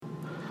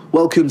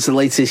Welcome to the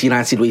latest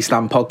United We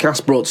Stand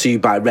podcast, brought to you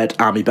by Red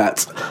Army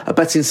Bet, a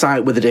betting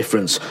site with a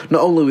difference.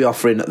 Not only are we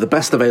offering the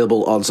best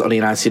available odds on a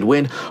United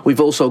win, we've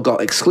also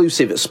got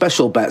exclusive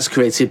special bets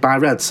created by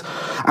Reds.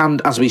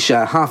 And as we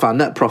share half our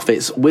net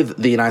profits with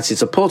the United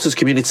supporters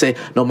community,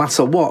 no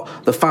matter what,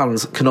 the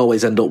fans can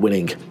always end up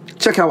winning.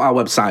 Check out our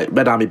website,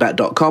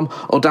 redarmybet.com,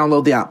 or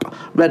download the app,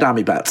 Red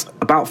Army Bet.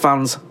 About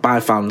fans, by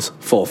fans,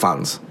 for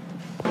fans.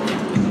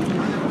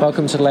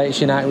 Welcome to the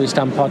latest United We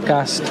Stand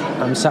podcast.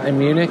 I'm sat in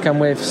Munich. I'm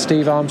with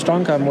Steve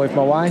Armstrong. I'm with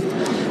my wife.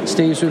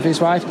 Steve's with his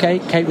wife,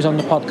 Kate. Kate was on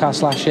the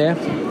podcast last year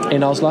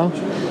in Oslo.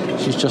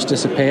 She's just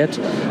disappeared.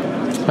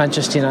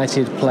 Manchester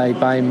United play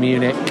Bayern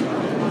Munich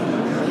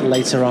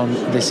later on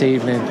this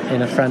evening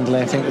in a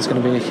friendly. I think there's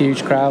going to be a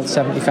huge crowd,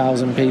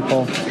 70,000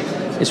 people.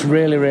 It's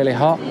really, really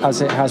hot,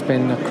 as it has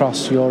been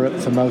across Europe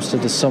for most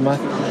of the summer.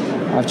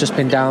 I've just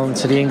been down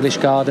to the English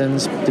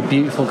Gardens, the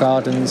beautiful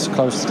gardens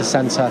close to the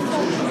centre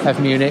of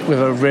Munich with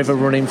a river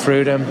running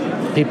through them.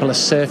 People are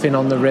surfing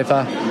on the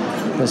river.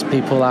 There's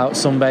people out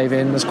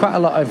sunbathing. There's quite a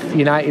lot of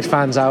United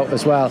fans out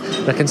as well.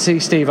 And I can see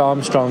Steve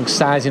Armstrong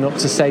sizing up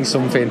to say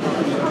something.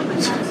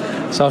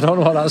 So I don't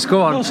know what that's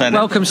going on.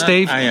 Welcome,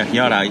 Steve. Hiya,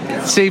 you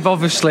alright? Steve,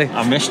 obviously.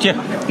 I missed you.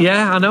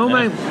 Yeah, I know,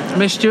 mate.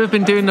 Missed you. I've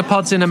been doing the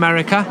pods in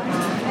America.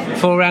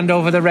 Before we hand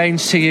over the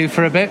reins to you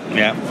for a bit.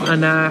 Yeah.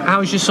 And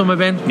how's your summer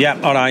been? Yeah,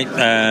 alright.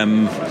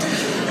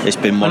 It's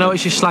been one. I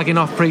noticed you're slagging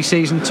off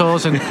pre-season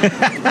tours and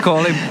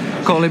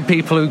calling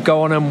people who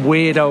go on them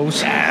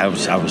weirdos. Yeah, I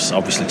was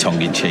obviously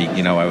tongue in cheek.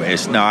 You know how it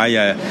is. No,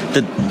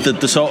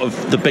 the sort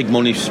of the big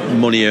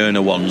money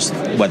earner ones,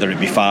 whether it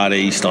be Far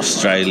East,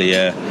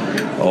 Australia,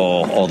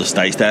 or the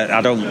States, they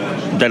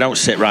don't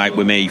sit right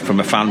with me from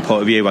a fan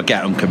point of view. I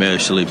get them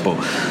commercially, but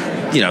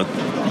you know,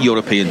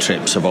 European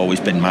trips have always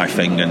been my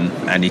thing, and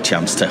any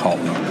chance to hop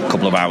a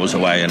couple of hours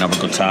away and have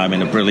a good time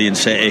in a brilliant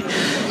city,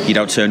 you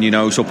don't turn your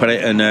nose up at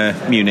it. And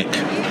Munich,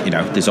 you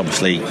know, there's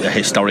obviously a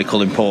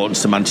historical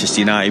importance to Manchester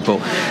United, but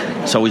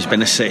it's always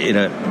been a city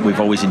that we've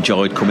always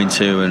enjoyed coming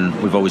to,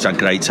 and we've always had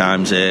great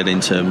times here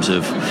in terms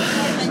of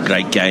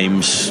great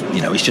games.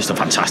 You know, it's just a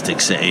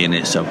fantastic city in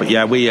it. So, but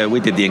yeah, we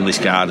did the English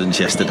Gardens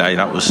yesterday.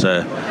 That was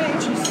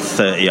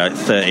 38,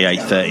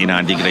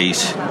 39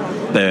 degrees.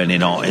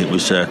 Burning hot. It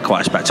was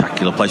quite a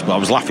spectacular place, but I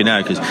was laughing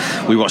now because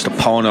we watched a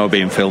porno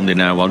being filmed in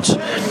there once. Is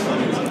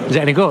it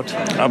any good?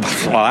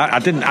 Well, I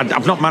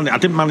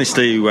didn't manage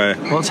to.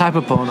 What type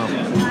of porno?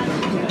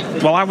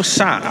 Well, I was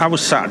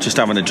sat just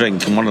having a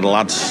drink, and one of the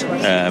lads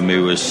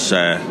who was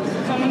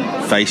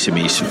facing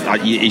me,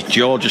 his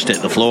jaw just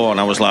hit the floor, and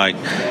I was like,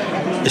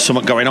 there's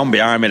something going on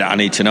behind me that I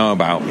need to know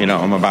about. You know,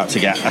 I'm about to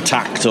get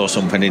attacked or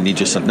something. And he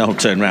just said, no,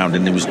 turn around.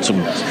 And there was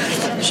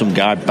some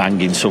guy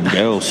banging some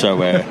girl. So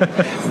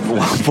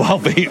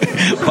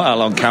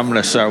while on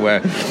camera. So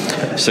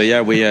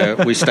yeah,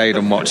 we stayed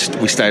and watched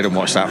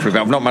that for a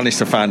bit. I've not managed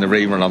to find the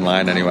rerun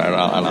online anywhere.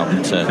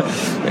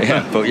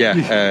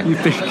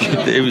 You've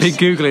been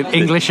googling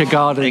English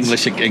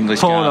Gardens,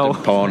 English porno.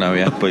 Garden, porno.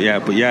 Yeah,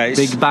 but it's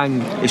Big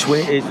Bang. It's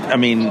weird.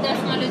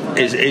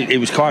 It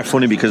was quite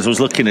funny because I was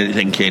looking at it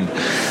thinking,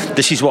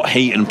 this is what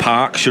Heaton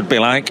Park should be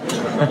like.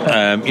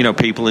 You know,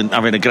 people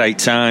having a great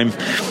time,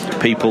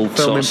 people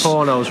filming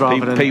pornos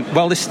rather than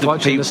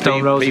watching the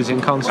Stone Roses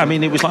in concert. I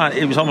mean, it was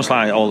almost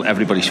like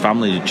everybody's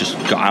family had just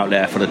got out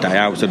there for the day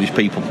out. So there was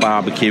people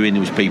barbecuing,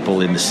 there was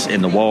people in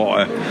the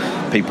water,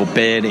 people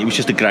beering. It was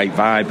just a great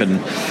vibe.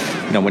 And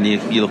you know, when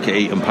you look at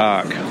Heaton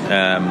Park,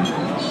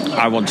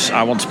 I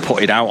once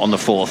put it out on the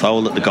fourth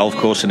hole at the golf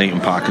course in Heaton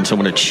Park, and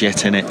someone had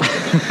shit in it.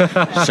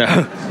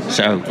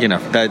 so you know,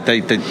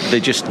 they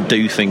just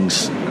do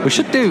things. We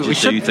should do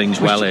things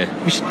well here.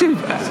 We should do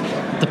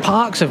the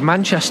parks of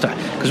Manchester,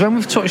 because when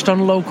we've touched on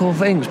local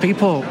things,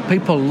 people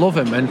love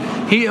them. And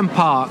Heaton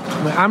Park,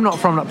 I'm not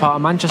from that part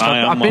of Manchester.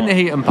 I've been to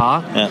Heaton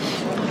Park.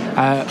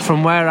 Yeah.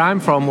 From where I'm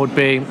from would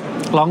be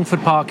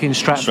Longford Park in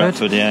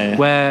Stretford,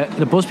 where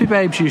the Busby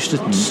Babes used to,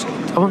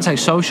 I wouldn't say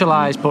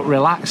socialise, but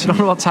relax. I don't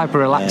know what type of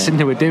relaxing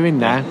they were doing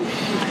there.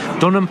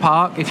 Dunham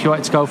Park, if you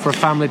wanted to go for a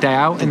family day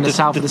out in the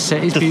south of the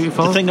city, is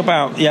beautiful. The thing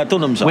about,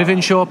 Dunham's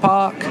Wythenshawe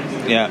Park.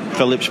 Yeah,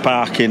 Phillips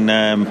Park in,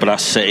 but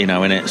that's city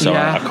now, innit? So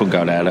I couldn't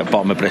go there. At the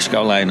bottom of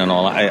Briscoe Lane and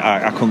all that.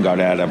 I couldn't go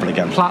there ever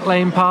again. Platt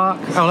Lane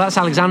Park. Oh, that's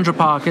Alexandra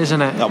Park, isn't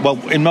it? Well,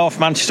 in North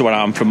Manchester, where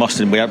I'm from,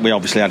 Austin, we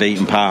obviously had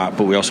Eaton Park,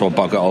 but we also had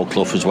Boggart Old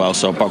Clough as well.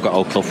 So Boggart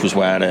Old Clough was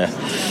where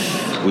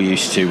we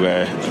used to.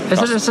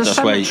 There's a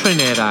cemetery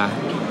near there.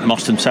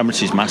 Moston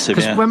Cemetery is massive,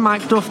 because when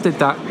Mike Duff did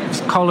that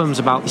columns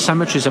about the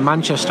cemeteries of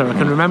Manchester, I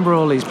can remember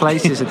all these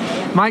places. And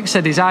Mike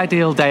said his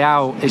ideal day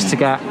out is to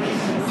get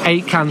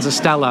 8 cans of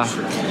Stella,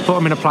 put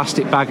them in a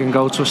plastic bag and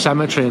go to a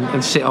cemetery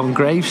and sit on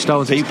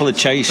gravestones. People are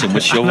chasing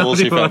with shovels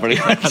if ever. It's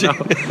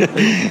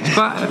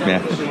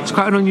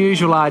quite an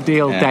unusual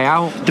ideal day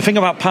out. The thing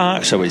about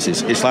parks though is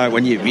it's like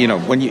when you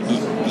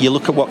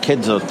look at what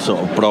kids are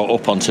sort of brought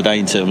up on today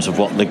in terms of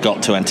what they've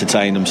got to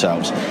entertain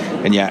themselves,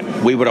 and yet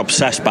we were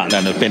obsessed back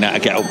then of being able to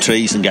get up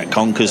trees and get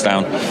conkers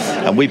down,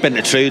 and we've been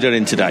to Truda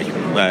in today,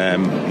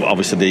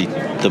 obviously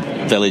the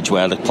village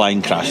where the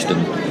plane crashed,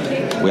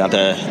 and we had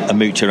a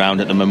mooch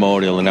around at the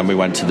memorial, and then we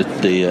went to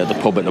the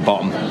pub at the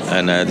bottom,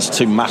 and there's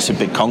 2 massive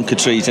big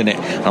conker trees in it.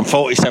 I'm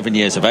 47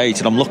 years of age,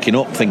 and I'm looking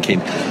up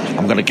thinking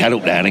I'm going to get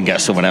up there and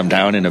get some of them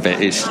down in a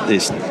bit.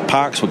 It's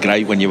parks were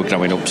great when you were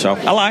growing up, so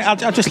I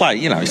just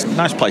like, it's a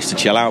nice place to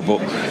chill out.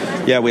 But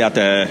yeah, we had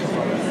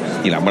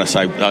when I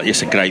say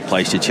it's a great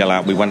place to chill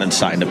out, we went and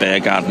sat in the beer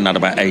garden, had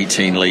about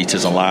 18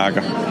 litres of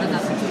lager.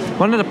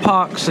 One of the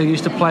parks I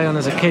used to play on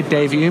as a kid,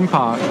 Davy Hume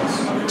Park,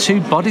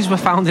 2 bodies were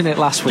found in it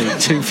last week,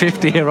 2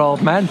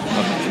 50-year-old men.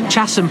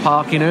 Chatham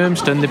Park in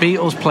Urmston, the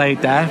Beatles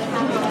played there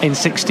in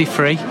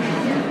 63.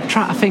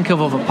 Trying to think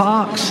of other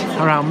parks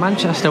around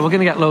Manchester. We're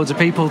going to get loads of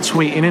people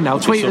tweeting in now.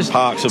 Tweet us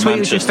your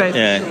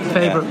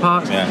favourite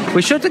parks. Yeah.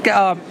 We should get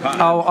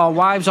our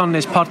wives on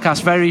this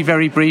podcast very,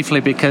 very briefly,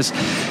 because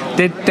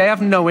they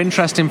have no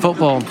interest in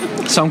football.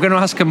 So I'm going to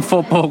ask them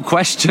football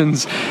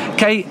questions.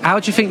 Kate, how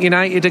do you think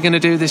United are going to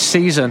do this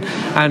season?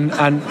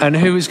 And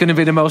who is going to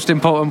be the most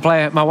important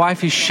player? My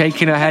wife is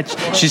shaking her head.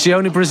 She's the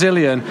only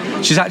Brazilian.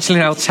 She's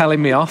actually now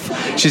telling me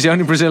off. She's the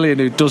only Brazilian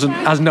who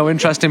has no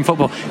interest in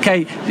football.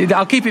 Kate,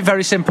 I'll keep it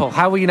very simple.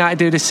 How will United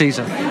do this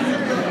season?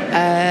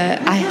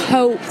 I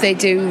hope they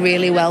do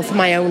really well for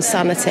my own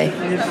sanity.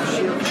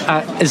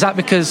 Is that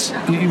because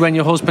when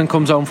your husband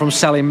comes home from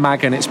selling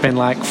mag and it's been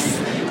like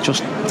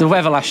just the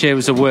weather last year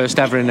was the worst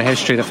ever in the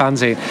history of the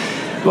fanzine?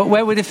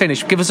 Where would it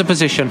finish? Give us a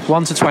position,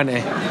 1 to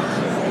 20.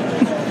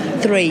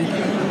 3.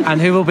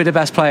 And who will be the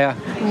best player?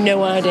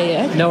 No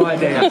idea. No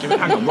idea.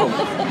 Hang on, whoa.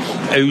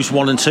 Who's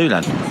 1 and 2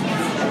 then?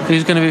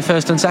 Who's going to be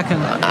first and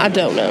second? I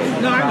don't know.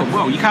 No, hang on.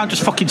 Well, you can't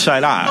just fucking say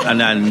that and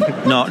then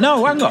no,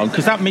 hang on,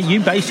 because that you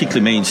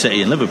basically mean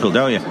City and Liverpool,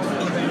 don't you?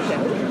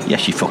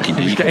 Yes, you fucking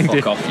do. You can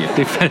fuck off, you.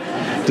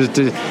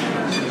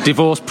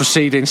 Divorce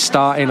proceedings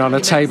starting on a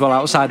table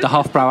outside the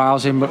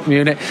Hofbrauhaus in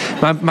Munich.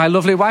 My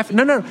lovely wife.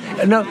 No.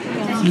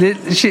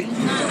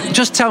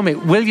 Just tell me,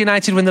 will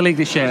United win the league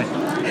this year?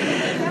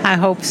 I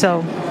hope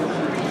so.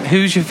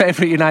 Who's your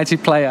favourite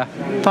United player?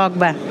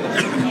 Pogba.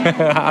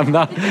 I'm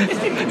not.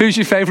 Who's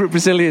your favourite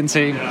Brazilian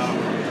team?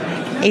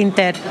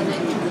 Inter.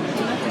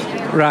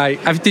 Right.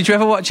 Did you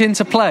ever watch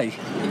Inter play?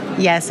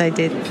 Yes, I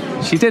did.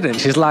 She didn't.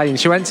 She's lying.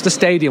 She went to the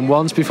stadium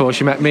once before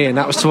she met me, and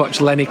that was to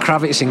watch Lenny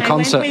Kravitz in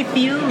concert. I went with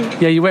you.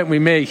 Yeah, you went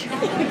with me.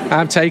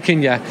 I'm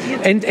taking you.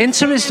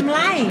 Inter is. I'm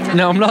lying.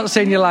 No, I'm not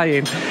saying you're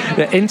lying.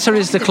 Inter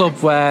is the club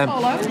where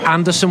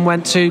Anderson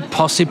went to,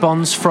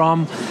 Possebon's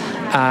from.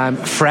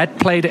 Fred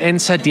played at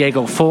Inter.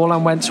 Diego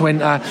Forlan went to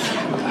Inter.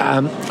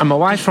 And my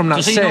wife's from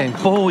that city. Does he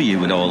not bore you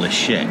with all this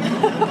shit?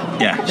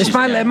 Yeah. It's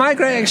my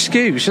great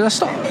excuse.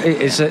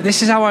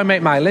 This is how I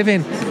make my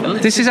living.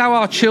 This is how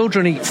our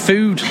children eat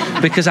food,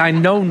 because I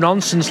know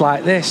nonsense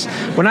like this.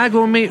 When I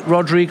go and meet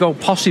Rodrigo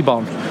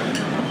Possebon,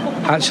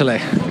 actually,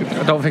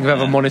 I don't think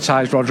I've ever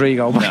monetised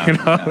Rodrigo. But,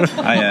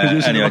 no.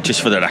 Anyway,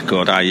 just for the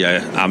record,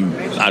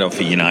 I don't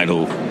think United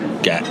will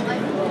get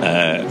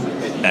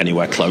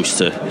anywhere close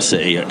to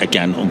City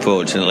again,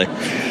 unfortunately.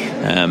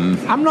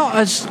 I'm not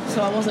as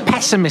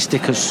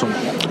pessimistic as some.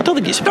 I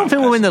don't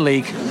think we'll win the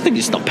league. I think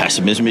it's not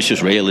pessimism; it's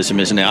just realism,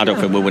 isn't it? I don't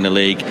think we'll win the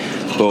league,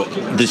 but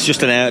there's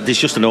just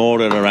an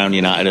aura around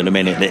United at the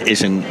minute that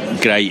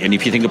isn't great. And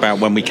if you think about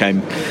when we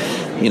came,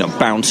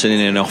 bouncing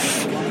in and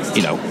off,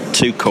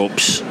 2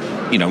 cups,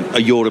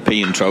 a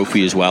European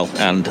trophy as well,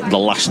 and the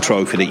last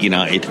trophy that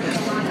United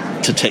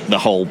to tick the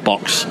whole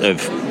box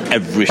of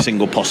every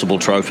single possible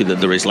trophy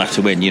that there is left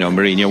to win.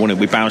 Mourinho won it.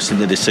 We bounced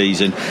into this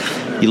season.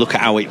 You look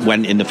at how it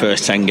went in the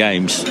first 10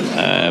 games.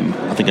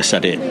 I think I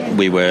said it.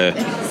 We were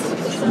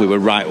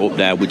right up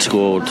there. We'd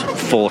scored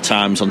 4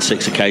 times on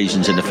 6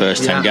 occasions in the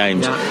first 10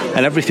 games,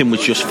 and everything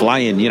was just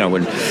flying.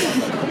 And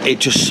it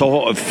just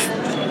sort of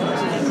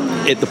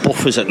hit the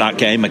buffers at that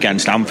game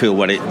against Anfield,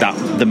 where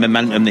the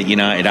momentum that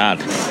United had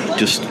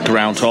just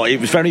ground to. It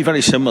was very,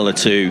 very similar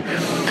to.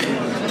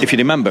 If you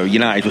remember,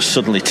 United was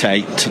suddenly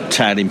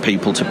tearing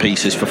people to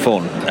pieces for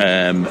fun.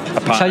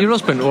 Tell your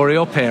husband, hurry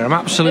up here. I'm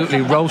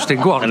absolutely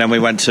roasting. Go on. And then we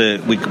went to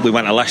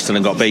Leicester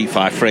and got beat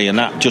 5-3, and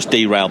that just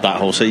derailed that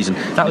whole season.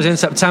 That was in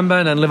September,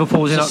 and then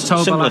Liverpool was in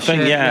October. Similar last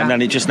thing, year. And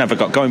then it just never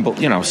got going.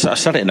 But I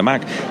said it in the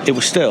mag. It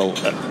was still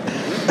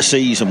a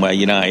season where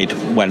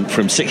United went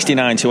from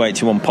 69 to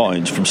 81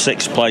 points, from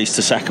 6th place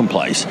to 2nd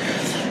place.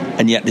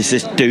 And yet there's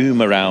this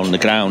doom around the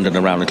ground and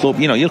around the club.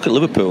 You look at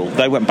Liverpool,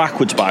 they went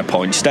backwards by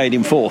points, stayed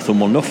in 4th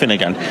and won nothing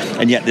again.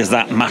 And yet there's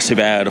that massive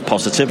air of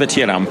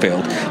positivity at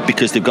Anfield,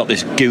 because they've got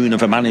this goon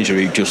of a manager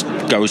who just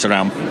goes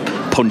around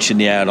punching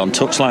the air on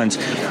touchlines.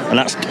 And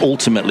that's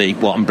ultimately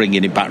what I'm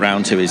bringing it back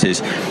round to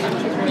is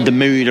the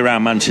mood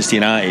around Manchester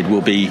United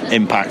will be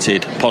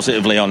impacted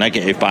positively or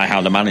negative by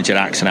how the manager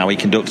acts and how he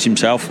conducts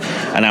himself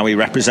and how he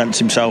represents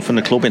himself and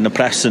the club in the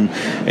press and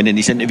in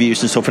his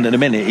interviews and stuff. And at the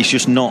minute, he's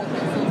just not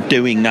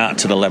doing that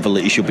to the level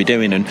that he should be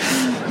doing. And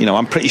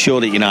I'm pretty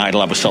sure that United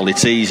will have a solid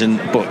season,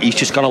 but he's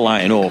just got to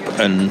lighten up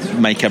and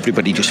make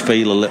everybody just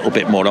feel a little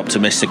bit more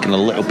optimistic and a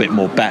little bit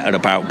more better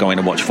about going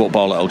to watch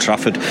football at Old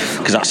Trafford,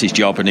 because that's his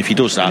job. And if he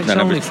does that,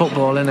 then only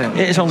football, isn't it?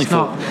 It is only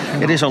football.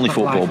 It is only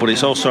football, but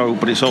it's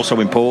also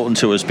important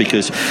to us,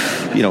 because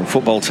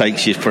football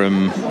takes you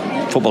from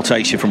football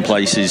takes you from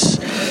places.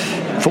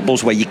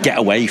 Football's where you get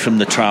away from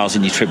the trials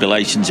and your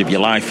tribulations of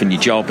your life and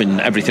your job and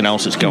everything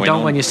else that's going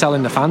on. When you're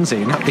selling the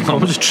fanzine, that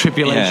becomes a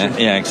tribulation.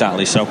 Yeah,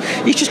 exactly. So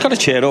he's just got to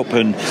cheer up,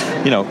 and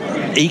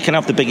he can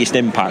have the biggest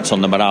impact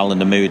on the morale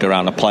and the mood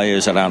around the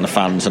players, around the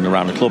fans, and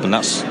around the club, and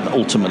that's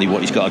ultimately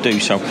what he's got to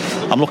do. So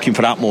I'm looking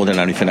for that more than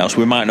anything else.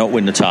 We might not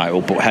win the title,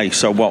 but hey,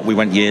 so what? We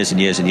went years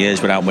and years and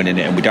years without winning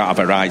it, and we don't have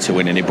a right to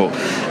winning it. But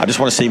I just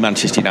want to see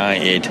Manchester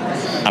United,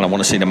 and I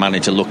want to see the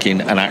manager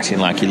looking and acting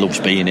like he loves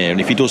being here.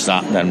 And if he does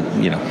that,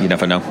 then you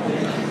never know.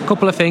 A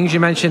couple of things. You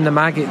mentioned the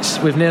mag.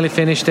 We've nearly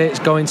finished it. It's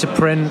going to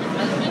print.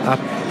 I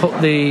put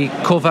the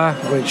cover,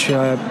 which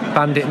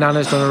Bandit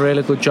Nana's done a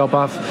really good job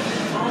of.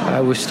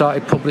 We've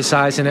started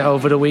publicising it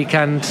over the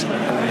weekend.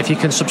 If you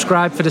can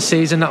subscribe for the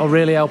season, that'll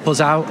really help us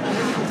out.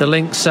 The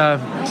links are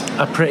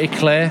pretty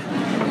clear,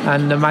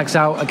 and the mag's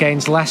out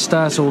against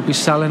Leicester, so we'll be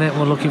selling it.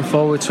 We're looking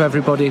forward to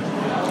everybody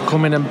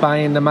coming and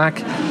buying the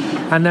mag.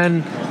 And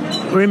then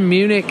we're in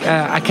Munich.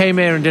 I came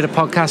here and did a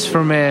podcast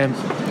from here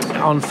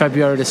on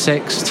February the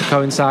 6th to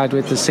coincide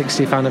with the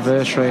 60th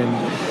anniversary, and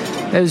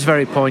it was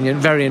very poignant,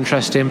 very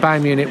interesting.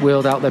 Bayern Munich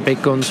wheeled out their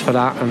big guns for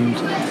that, and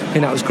I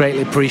think that was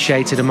greatly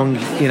appreciated among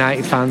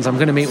United fans. I'm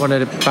going to meet one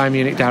of the Bayern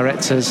Munich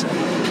directors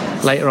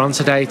later on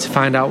today to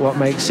find out what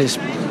makes this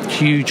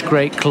huge,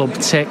 great club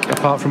tick,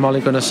 apart from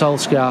Ole Gunnar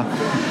Solskjaer.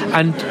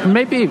 And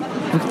maybe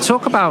we could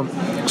talk about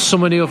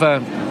some of the other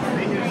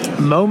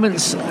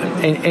moments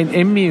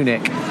in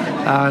Munich,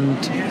 and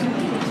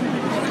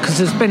because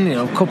there's been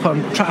a couple.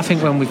 I'm trying to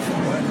think when we've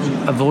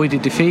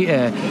avoided defeat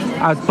here.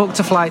 I'd booked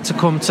a flight to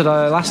come to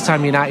the last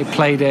time United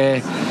played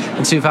here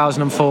in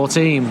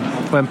 2014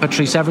 when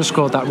Patrice Evra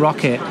scored that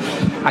rocket.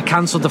 I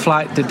cancelled the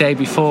flight the day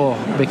before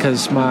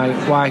because my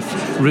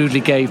wife rudely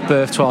gave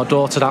birth to our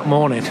daughter that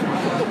morning,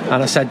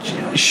 and I said,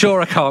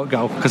 sure, I can't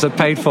go because I'd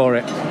paid for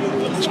it.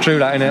 It's true,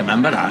 that, isn't it?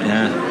 Remember that,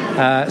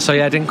 yeah. So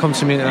yeah, I didn't come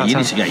to Munich that time. You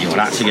need to get your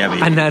act together.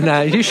 And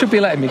then you should be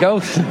letting me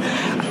go.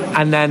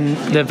 And then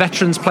the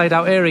veterans played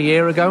out here a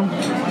year ago,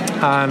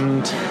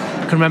 and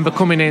I can remember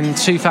coming in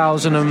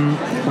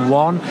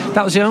 2001.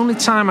 That was the only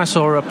time I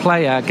saw a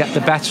player get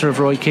the better of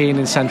Roy Keane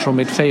in central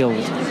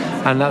midfield,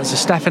 and that was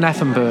Stefan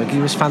Effenberg. He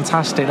was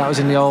fantastic. That was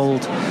in the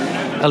old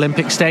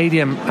Olympic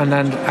Stadium. And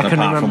then I can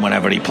remember from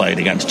whenever he played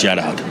against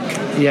Gerrard.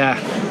 Yeah,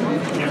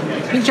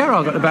 I think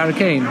Gerrard got the better of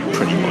Keane.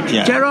 Pretty much,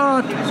 yeah.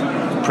 Gerrard.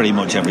 Pretty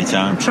much every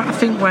time. I'm trying to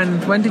think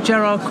when did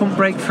Gerrard come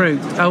break through?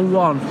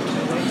 01.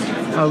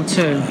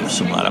 02.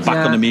 Something like that.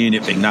 Back on the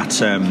Munich thing,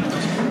 that's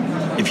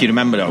if you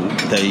remember though,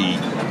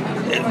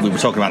 we were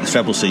talking about the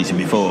treble season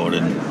before,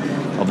 and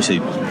obviously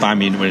Bayern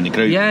Munich were in the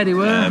group. Yeah, they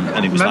were.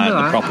 And it was like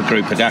the proper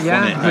group of death,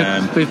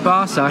 wasn't it? With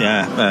Barca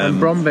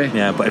and Bromby.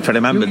 Yeah, but if I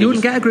remember, you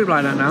wouldn't get a group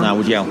like that now. No,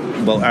 would you?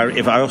 Well,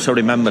 if I also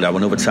remember that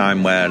another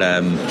time where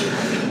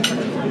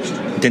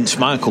didn't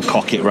Schmeichel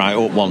cock it right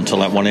up one to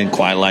let one in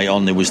quite late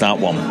on? There was that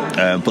one,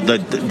 but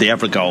the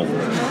Evra goal,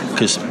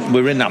 because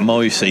we were in that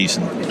Moyes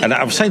season, and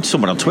I was saying to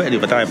someone on Twitter the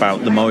other day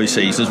about the Moyes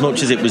season. As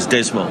much as it was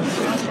dismal,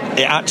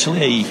 it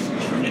actually,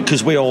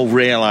 because we all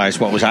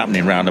realised what was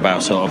happening round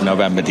about sort of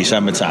November,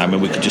 December time,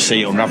 and we could just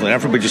see it unravelling.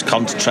 Everybody just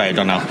concentrated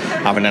on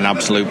having an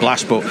absolute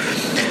blast, but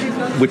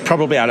we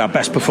probably had our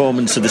best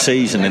performance of the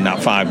season in that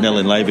 5-0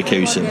 in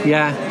Leverkusen.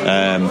 Yeah,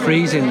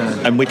 freezing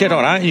there. And we did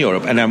all right in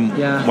Europe. And then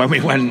when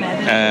we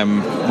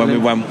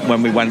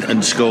went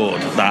and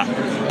scored that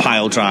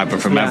pile driver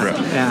from Evra,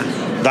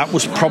 that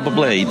was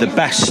probably the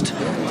best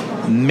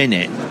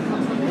minute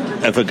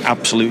of an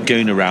absolute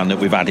goon around that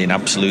we've had in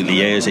absolutely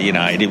years at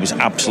United. It was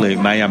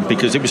absolute mayhem,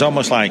 because it was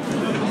almost like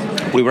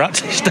we were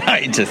actually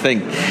starting to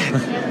think,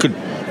 could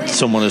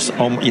someone as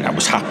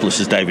was hapless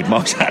as David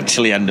Moyes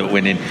actually end up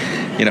winning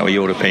a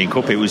European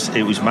Cup? It was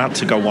mad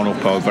to go one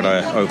up over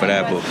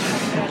there, but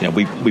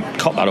we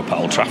caught that up at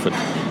Old Trafford.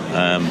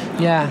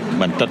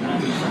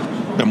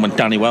 When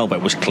Danny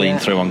Welbeck was clean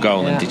through on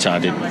goal and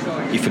decided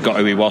he forgot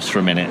who he was for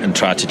a minute and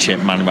tried to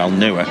chip Manuel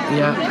Neuer,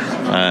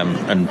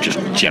 and just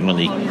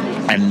generally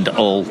end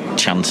all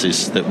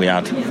chances that we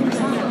had.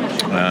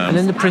 And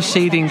in the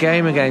preceding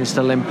game against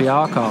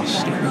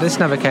Olympiacos, this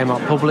never came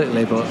up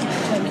publicly, but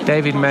not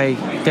David May,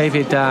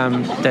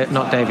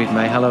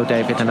 hello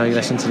David, I know you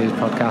listen to these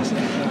podcasts.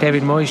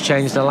 David Moyes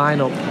changed the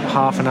lineup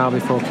half an hour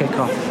before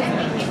kick-off.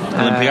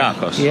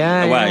 Olympiacos? Away?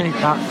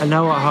 Yeah,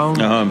 no, at home.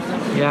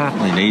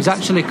 Yeah, he's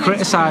actually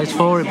criticised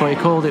for it, but he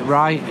called it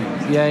right.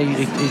 Yeah,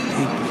 he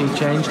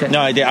changed it.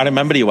 No, I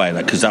remember the away,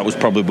 because that was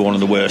probably one of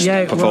the worst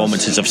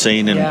performances I've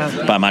seen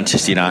by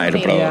Manchester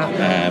United abroad.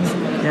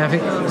 I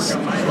think it was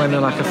when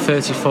like a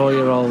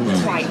 34-year-old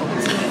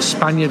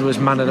Spaniard was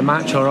man of the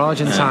match, or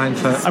Argentine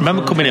for. I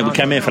remember coming in. We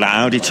came here for that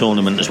Audi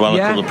tournament as well.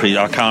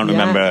 I can't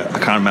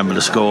remember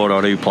the score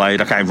or who played.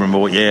 I can't even remember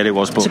what year it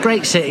was. But it's a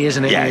great city,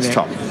 isn't it? Yeah, it's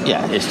top.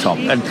 Yeah, it's top.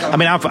 And I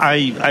mean, I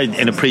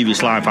in a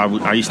previous life,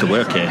 I used to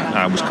work here.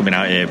 I was coming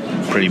out here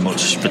pretty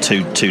much for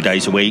two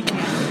days a week,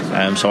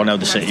 so I know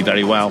the city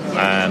very well.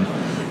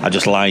 I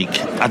just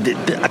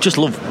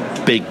love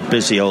big,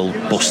 busy, old,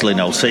 bustling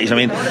old cities. I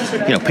mean,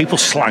 people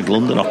slag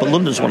London off, but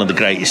London's one of the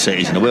greatest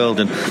cities in the world,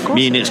 and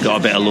Munich's got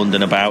a bit of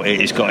London about it.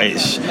 It's got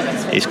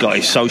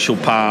its social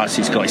parts,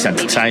 it's got its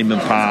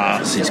entertainment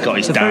parts, it's got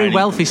its dining. Very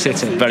wealthy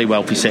city. Very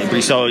wealthy city, but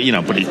it's all,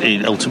 but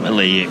it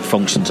ultimately it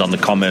functions on the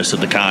commerce of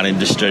the car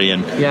industry,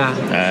 and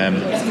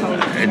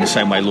in the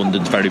same way,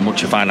 London's very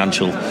much a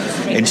financial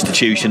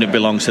institution. It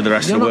belongs to the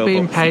rest of the world.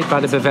 You're not being paid by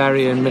the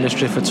Bavarian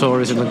Ministry for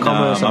Tourism and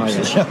Commerce, are you?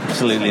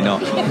 Absolutely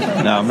not.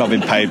 No, I'm not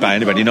being paid by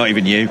anybody, not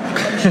even you.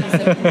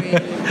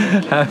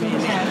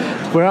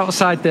 We're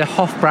outside the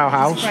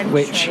Hofbrauhaus,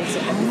 which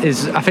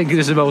is, I think,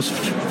 is the most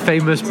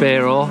famous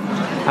beer hall.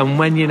 And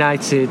when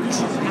United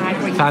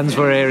fans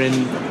were here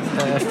in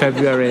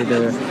February, they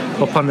were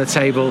up on the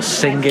table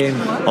singing.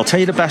 I'll tell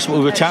you the best. We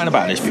were chatting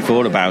about this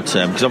before, about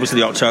because obviously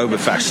the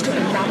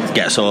Oktoberfest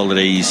gets all of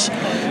these.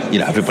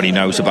 Everybody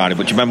knows about it.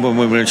 But do you remember when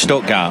we were in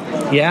Stuttgart?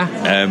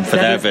 Yeah. For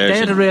their version, they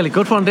had a really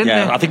good one, didn't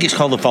they? I think it's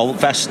called the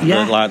Volkfest,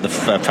 like the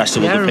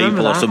Festival of the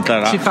People or something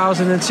like that.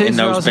 2002, in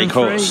those big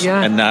huts,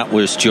 and that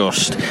was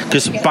just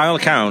because by all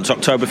accounts,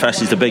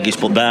 Oktoberfest is the biggest,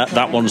 but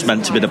that one's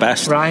meant to be the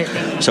best. Right.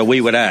 So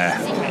we were there.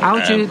 How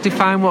do you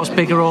define what's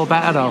bigger or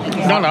better, though?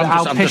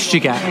 How pissed you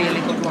get?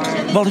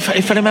 Well,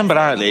 if I remember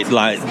rightly,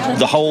 like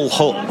the whole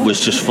hut was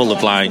just full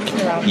of like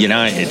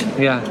United.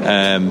 Yeah.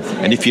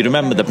 And if you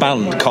remember, the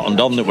band cottoned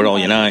on that were all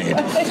United,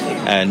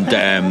 and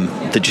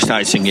they just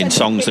started singing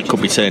songs that could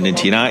be turned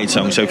into United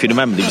songs. So if you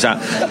remember, there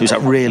was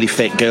that really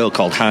fit girl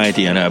called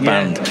Heidi and her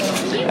band,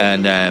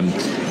 and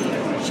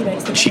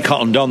she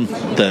cottoned on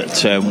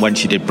that when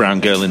she did Brown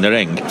Girl in the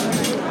Ring,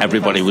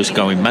 everybody was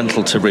going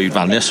mental to Ruud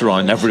van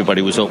Nistelrooy, and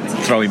everybody was up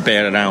throwing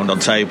beer around on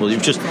tables. It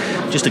was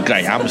just a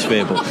great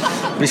atmosphere. But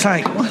it's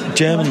like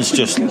Germans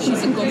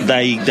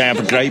they have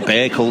a great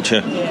beer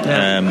culture,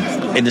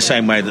 in the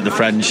same way that the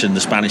French and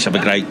the Spanish have a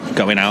great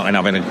going out and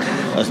having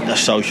a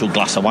social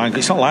glass of wine.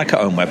 It's not like at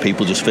home where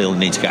people just feel the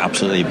need to get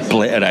absolutely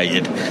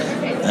obliterated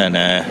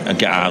and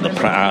get out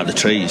of the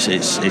trees.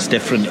 It's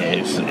different.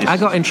 I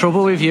got in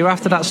trouble with you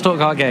after that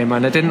Stuttgart game,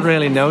 and I didn't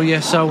really know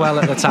you so well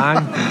at the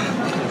time.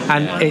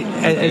 And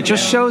it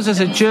just shows as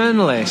a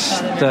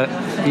journalist that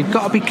you've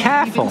got to be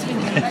careful.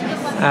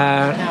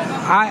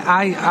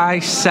 I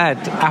said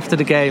after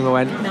the game, I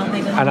went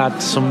and had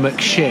some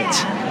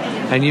McShit,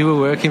 and you were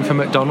working for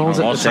McDonald's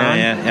at the time.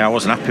 Yeah, I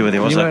wasn't happy with it,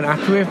 was I? You weren't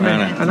happy with me,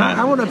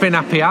 I wouldn't have been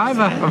happy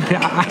either. I mean,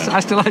 I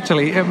still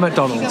actually eat at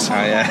McDonald's.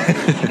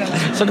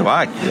 So do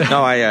I.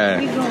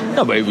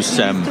 No, but it was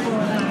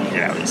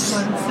it's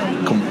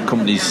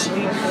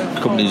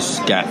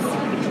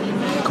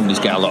companies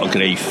get a lot of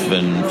grief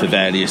and for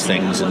various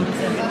things and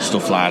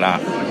stuff like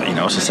that.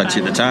 As I said to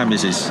you at the time,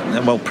 is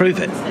well, prove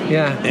it.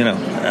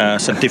 Yeah.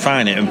 So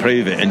define it and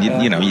prove it, and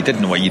you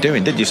didn't know what you're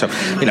doing, did you? So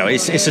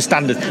it's a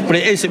standard, but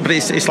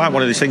it's like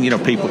one of these things.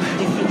 People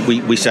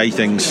we say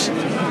things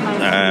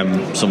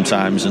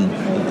sometimes, and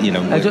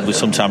we're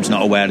sometimes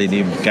not aware of the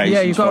implications.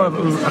 Yeah, you've got.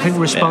 I think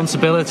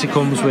responsibility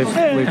comes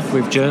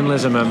with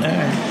journalism,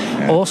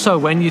 and also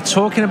when you're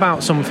talking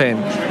about something,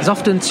 there's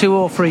often 2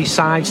 or 3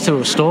 sides to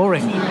a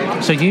story.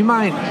 So you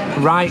might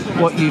write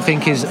what you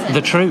think is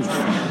the truth,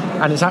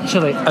 and it's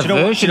actually a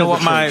version of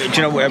the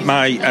truth.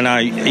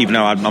 Even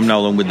though I'm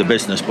no longer with the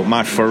business, but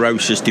my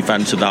ferocious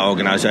defence of that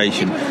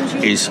organisation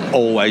is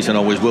always and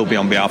always will be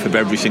on behalf of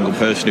every single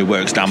person who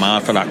works damn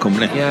hard for that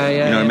company. You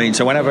know what I mean?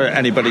 So whenever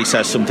anybody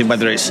says something,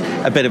 whether it's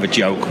a bit of a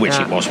joke, which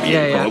it was for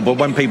you, but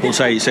when people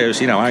say it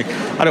seriously, I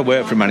don't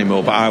work for him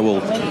anymore, but I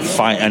will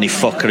fight any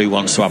fucker who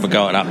wants to have a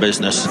go at that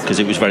business because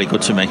it was very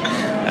good to me.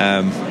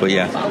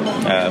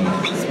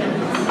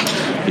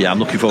 I'm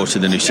looking forward to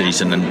the new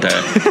season, and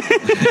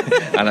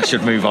and I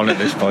should move on at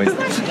this point.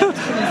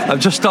 I'm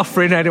just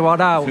offering anyone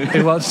out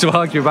who wants to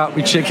argue about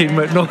me chicken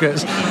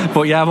McNuggets,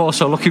 but I'm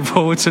also looking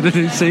forward to the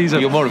new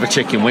season. You're more of a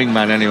chicken wing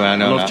man anyway, I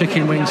know. I love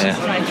chicken wings. Yeah.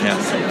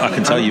 I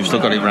can tell you've still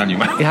got it around your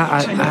mouth.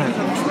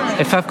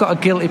 If I've got a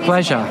guilty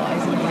pleasure,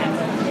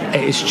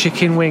 it is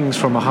chicken wings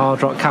from a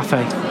Hard Rock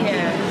Cafe.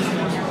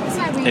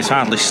 It's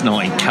hardly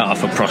snorting cat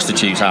off a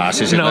prostitute's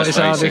arse, is it? No, it's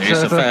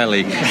a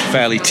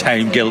fairly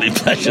tame guilty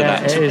pleasure.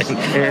 Yeah, it is.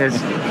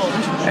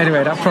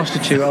 Anyway, that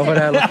prostitute over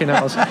there looking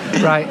at us.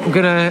 Right, I'm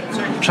going to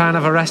try and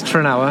have a rest for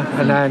an hour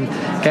and then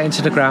get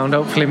into the ground,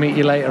 hopefully meet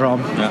you later on.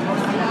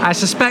 Yeah. I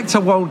suspect I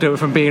won't do it,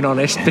 if I'm being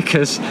honest,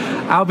 because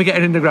I'll be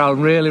getting in the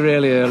ground really,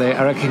 really early.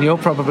 I reckon you'll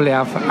probably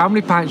have... How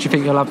many pints do you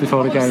think you'll have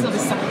before the game?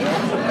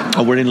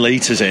 Oh, we're in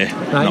litres here.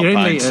 Right, you're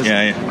pints. In litres?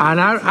 Yeah. And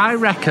I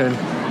reckon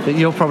that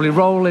you'll probably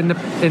roll into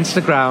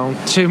the ground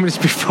 2 minutes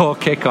before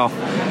kick-off.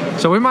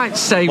 So we might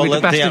say with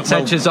the best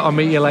intentions that I'll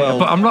meet you later,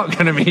 but I'm not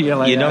going to meet you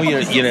later.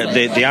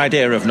 The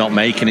idea of not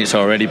making it's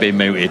already been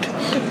mooted.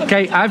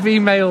 Okay, I've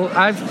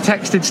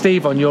texted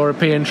Steve on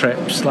European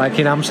trips, like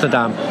in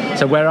Amsterdam.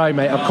 So where I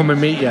mate, I'll come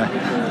and meet you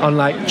on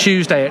like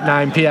Tuesday at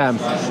 9 p.m.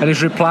 And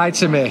he's replied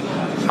to me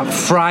on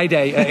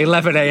Friday at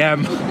 11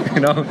 a.m.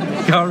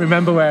 Can't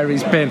remember where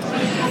he's been.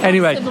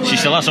 Anyway, she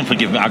still hasn't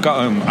forgiven me. I got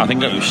home. I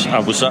think I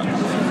was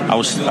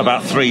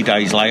about 3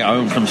 days late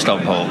home from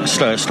Stuttgart.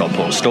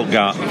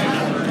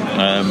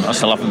 I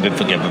still haven't been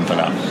forgiven for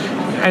that.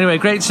 Anyway,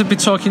 great to be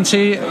talking to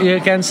you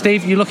again,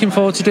 Steve. You looking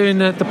forward to doing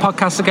the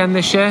podcast again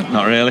this year?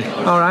 Not really.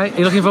 All right.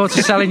 You looking forward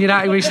to selling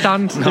United We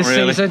Stand this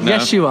really, season? no.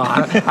 Yes, you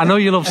are. I know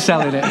you love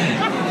selling it.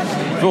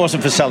 If it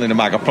wasn't for selling a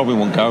mag, I probably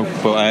wouldn't go.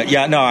 But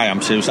I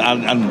am seriously.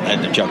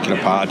 And joking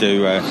apart,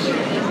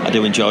 I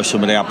do enjoy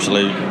some of the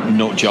absolute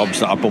nut jobs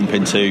that I bump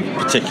into,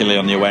 particularly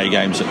on the away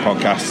games at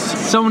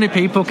podcasts. So many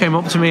people came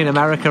up to me in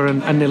America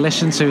and they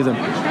listened to them.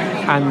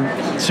 And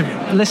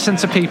to listen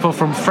to people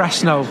from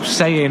Fresno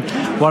saying,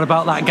 "What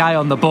about that guy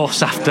on the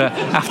bus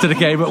after the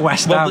game at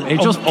West Ham?"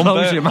 It just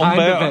blows your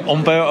mind a bit.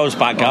 Umberto's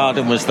back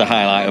garden was the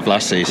highlight of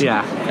last season.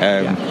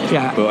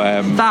 Yeah.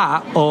 But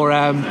that or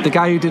the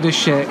guy who did a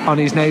shit on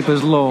his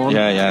neighbour's lawn.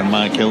 Yeah,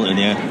 Mike Hilton.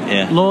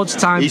 Yeah. Lord's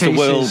timepieces.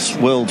 He's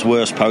the world's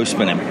worst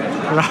postman. Him.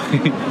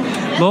 Right.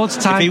 Lord's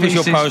timepieces. If he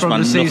was your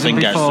postman,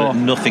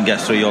 nothing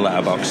gets through your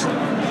letterbox.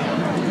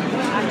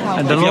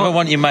 And if you ever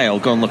want your mail,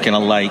 go and look in a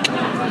lake.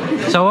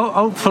 So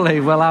hopefully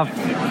we'll have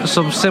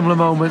some similar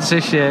moments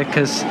this year,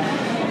 because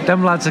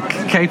them lads are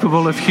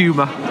capable of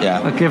humour. Yeah,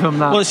 I'll give them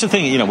that. Well, it's the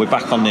thing, we're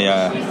back on the,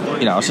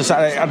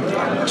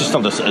 just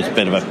on this as a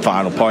bit of a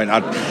final point.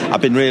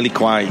 I've been really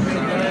quite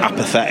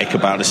apathetic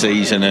about the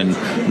season and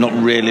not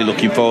really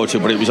looking forward to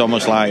it, but it was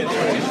almost like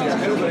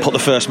put the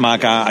first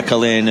mag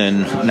article in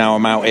and now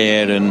I'm out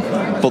here and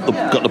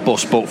got the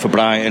bus booked for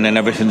Brighton and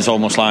everything's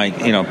almost like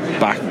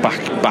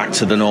back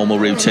to the normal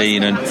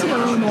routine and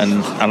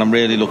I'm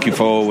really looking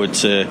forward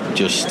to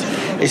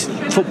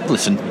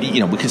listen,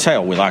 we can say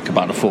all we like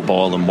about the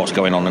football and what's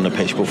going on the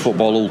pitch, but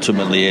football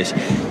ultimately is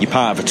you're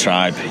part of a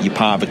tribe, you're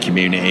part of a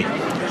community,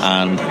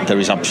 and there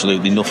is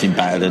absolutely nothing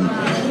better than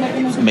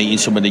meeting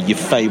some of your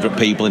favourite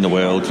people in the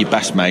world, your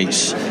best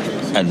mates,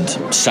 and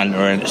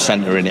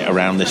centering it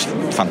around this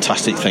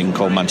fantastic thing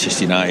called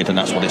Manchester United, and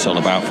that's what it's all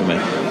about for me.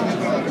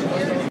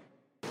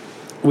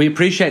 We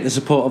appreciate the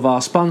support of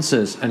our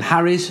sponsors, and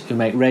Harry's, who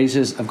make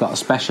razors, have got a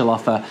special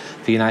offer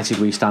for United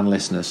We Stand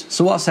listeners.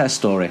 So what's their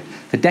story?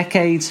 For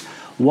decades,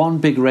 one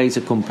big razor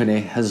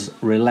company has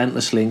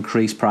relentlessly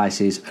increased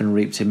prices and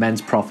reaped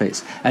immense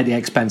profits at the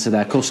expense of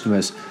their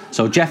customers.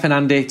 So Jeff and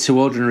Andy, two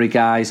ordinary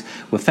guys,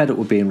 were fed up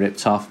with being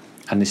ripped off,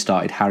 and they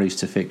started Harry's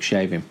to fix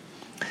shaving.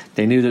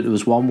 They knew that there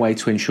was one way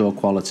to ensure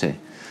quality,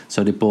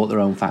 so they bought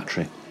their own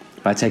factory.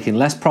 By taking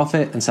less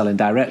profit and selling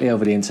directly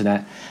over the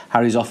internet,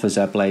 Harry's offers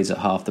their blades at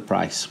half the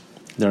price.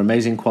 Their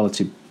amazing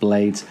quality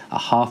blades are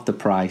half the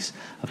price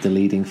of the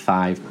leading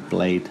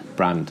 5-blade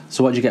brand.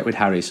 So what do you get with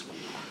Harry's?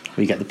 Well,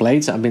 you get the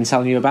blades that I've been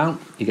telling you about,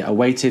 you get a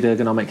weighted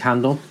ergonomic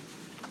handle,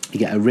 you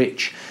get a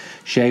rich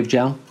shave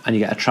gel, and you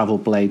get a travel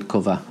blade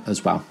cover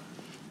as well.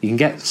 You can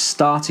get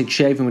started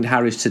shaving with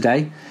Harry's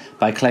today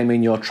by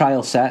claiming your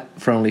trial set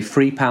for only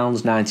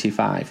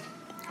 £3.95.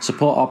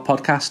 Support our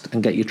podcast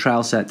and get your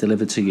trial set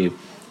delivered to you,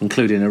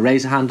 including a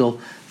razor handle,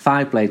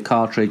 5-blade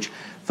cartridge,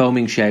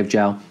 foaming shave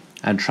gel,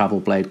 and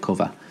travel blade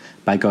cover,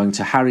 by going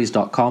to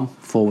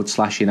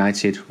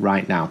harrys.com/United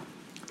right now.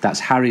 That's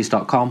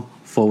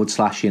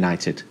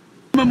harrys.com/United.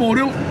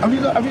 Memorial. Have you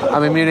got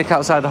I'm in Munich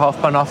outside the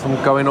Hofbahnhof.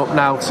 I'm going up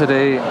now to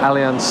the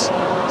Allianz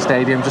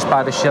Stadium, just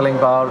by the Schilling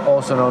Bar,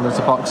 also known as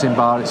the Boxing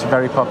Bar. It's a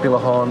very popular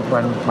haunt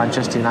when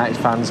Manchester United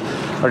fans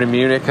are in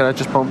Munich, and I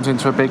just bumped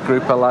into a big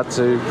group of lads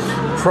who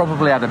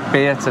probably had a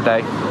beer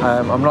today.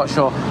 I'm not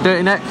sure.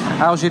 Dirty Nick,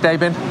 how's your day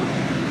been?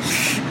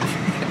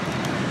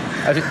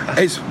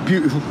 It's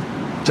beautiful. Do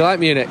you like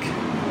Munich?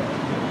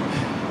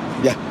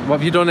 Yeah. What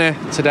have you done here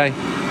today?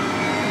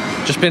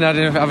 Just been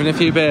having a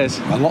few beers?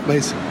 A lot,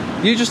 beers.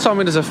 You just told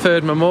me there's a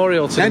third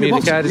memorial to the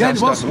Munich air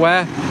disaster.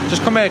 Where?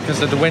 Just come here because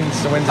the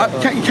wind's.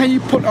 Can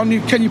you put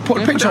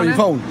a picture on your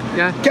phone?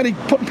 Yeah.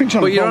 Put a picture on your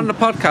phone. But you're on the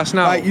podcast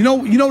now. Right, you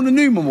know the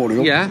new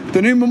memorial. Yeah.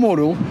 The new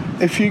memorial.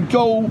 If you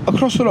go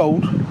across the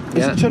road,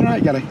 turn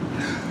right, Gary.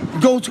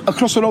 Go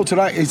across the road to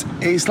right. It's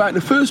like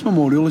the first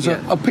memorial is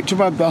a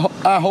picture of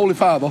our Holy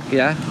Father.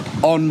 Yeah.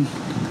 On.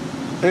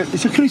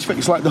 It's a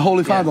crucifix like the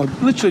Holy Father,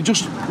 literally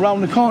just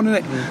round the corner,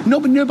 innit?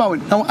 Nobody knew about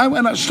it. Now I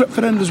went at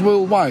Stretford Enders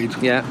Worldwide.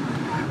 Yeah.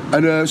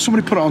 And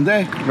somebody put it on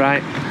there.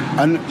 Right.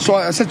 And so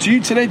I said to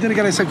you today, didn't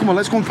I said, come on,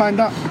 let's go and find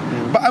that.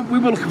 But we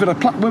were looking for the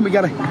plaque when we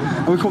get it,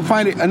 and we couldn't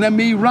find it. And then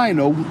me,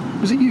 Rhino,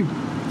 was it you?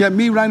 Yeah,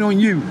 me, Rhino, and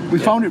you. We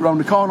found it round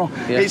the corner.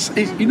 Yeah. It's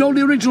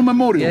the original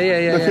memorial.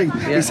 Yeah. The thing.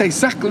 Yeah. It's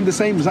exactly the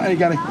same as that,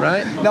 Gary.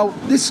 Right. Now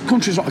this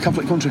country's not a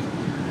Catholic country,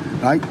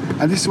 right?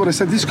 And this is what I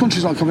said. This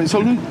country's not a Catholic. So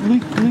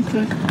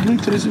Lutheran.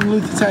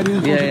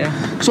 Yeah.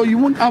 So you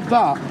wouldn't have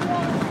that.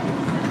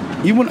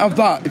 You wouldn't have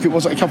that if it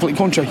wasn't a Catholic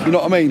country, you know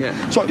what I mean?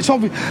 Yeah. So it's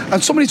obvious.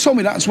 And somebody told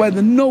me that's where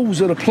the nose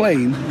of the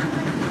plane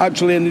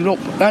actually ended up.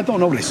 I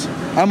don't know this.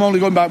 I'm only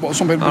going by what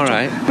some people All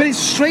right. But it's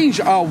strange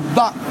how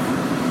that...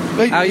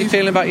 How are you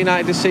feeling about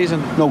United this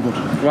season? No good.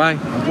 Why?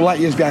 Light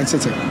years behind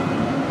City.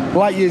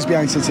 Light years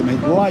behind City,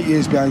 mate. Light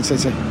years behind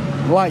City.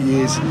 Light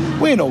years.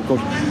 We're no good.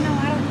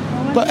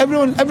 But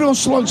everyone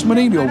slugs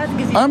Mourinho.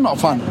 I'm not a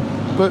fan.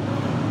 But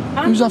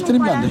who's after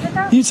him, Andy?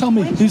 You tell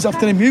me. Who's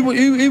after him? Who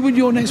would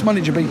your next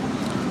manager be?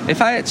 If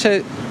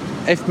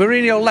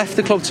Mourinho left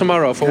the club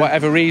tomorrow for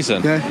whatever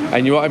reason,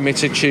 and you wanted me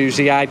to choose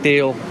the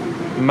ideal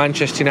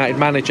Manchester United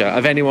manager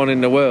of anyone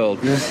in the world,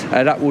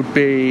 that would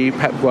be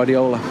Pep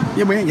Guardiola.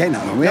 Yeah, we ain't getting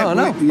that.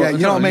 No. Yeah, you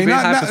know what I mean?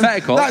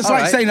 Hypothetical. That's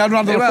like saying I'd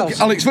rather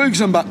Alex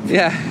Ferguson back.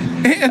 Yeah.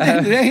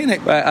 Ain't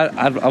it?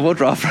 I would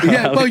rather.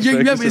 Yeah, but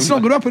it's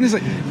not going to happen, is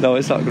it? No,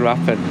 it's not going to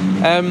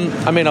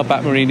happen. I'll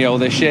back Mourinho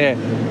this year.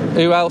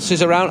 Who else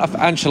is around?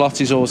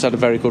 Ancelotti's always had a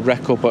very good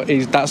record, but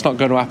that's not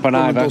going to happen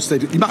either.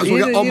 You might as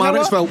well get Omar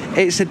as well.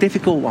 It's a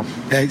difficult one.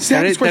 Yeah,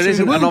 there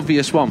isn't an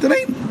obvious one. There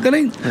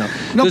ain't.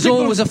 No. There's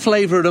always a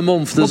flavour of the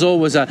month. There's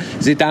always a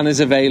Zidane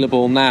is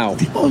available now.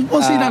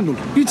 What's Zidane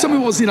done? You tell me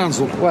what Zidane's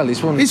done. Well,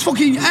 he's won. He's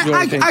fucking.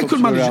 I could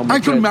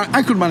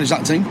manage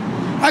that team.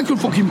 I could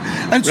fucking.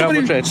 And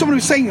somebody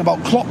was saying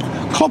about Klopp.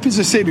 Klopp is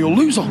a serial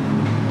loser.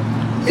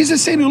 He's a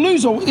serial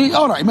loser.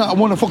 All right, I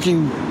won a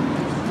fucking.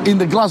 In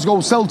the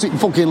Glasgow Celtic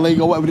fucking league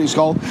or whatever it's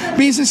called,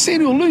 but he's a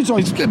serial loser.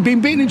 He's been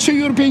beaten in 2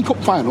 European Cup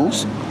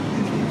finals.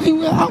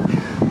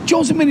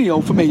 Jose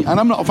Mourinho, for me, and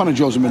I'm not a fan of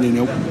Jose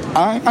Mourinho,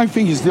 I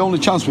think he's the only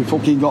chance we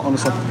fucking got,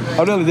 honestly.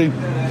 I really do.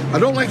 I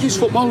don't like his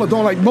football. I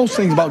don't like most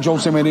things about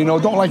Jose Mourinho.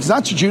 I don't like his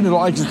attitude. I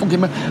don't like his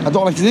fucking. I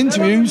don't like his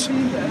interviews.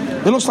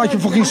 He looks like a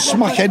fucking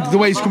smackhead the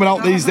way he's coming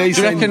out these days.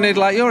 Do you reckon they'd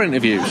like your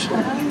interviews?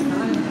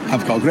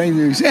 I've got great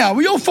news. Yeah,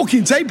 well, you're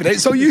fucking taping it,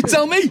 so you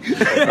tell me.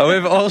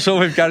 Also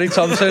with Gary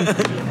Thompson.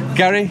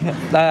 Gary,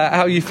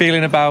 how are you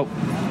feeling about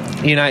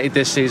United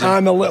this season?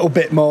 I'm a little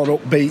bit more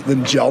upbeat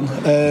than John.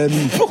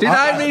 Did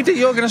I read that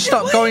you're going to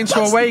stop going to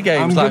away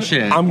games last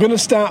year? I'm going to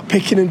start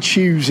picking and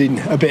choosing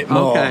a bit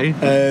more.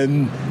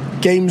 Okay.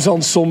 Games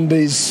on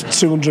Sundays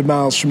 200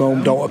 miles from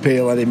home don't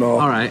appeal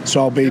anymore. All right.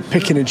 So I'll be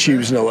picking and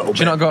choosing a little bit.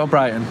 Do you not go to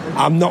Brighton?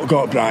 I'm not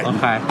going to Brighton,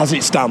 as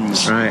it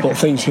stands. Right. But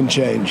things can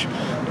change.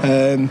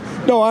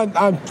 No,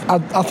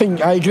 I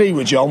think I agree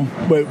with John.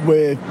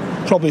 We're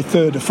probably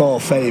third or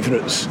fourth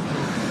favourites.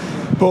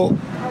 But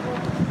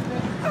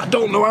I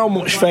don't know how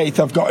much faith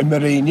I've got in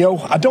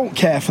Mourinho. I don't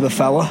care for the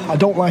fella. I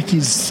don't like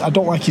his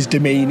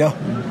demeanour.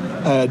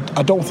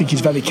 I don't think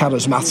he's very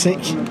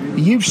charismatic.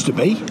 He used to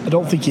be. I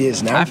don't think he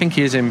is now. I think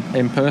he is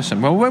in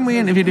person. Well, when we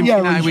interviewed him for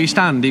United We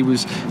Stand, he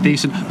was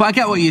decent. But I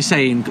get what you're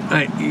saying.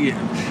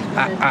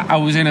 I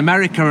was in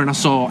America and I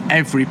saw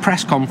every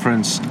press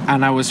conference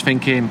and I was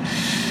thinking,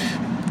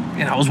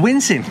 I was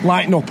wincing.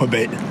 Lighten up a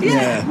bit.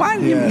 Yeah. Why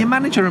your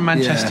manager at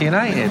Manchester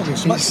United?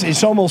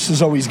 It's almost as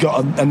though he's got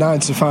a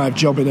 9-to-5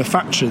 job in a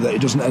factory that he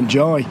doesn't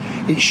enjoy.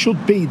 It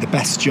should be the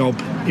best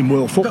job in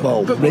world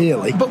football,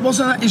 really. But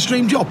wasn't that his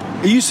dream job?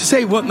 He used to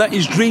say, wasn't that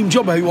his dream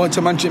job, how he wanted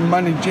to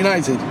manage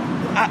United?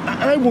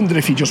 I wonder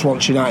if he just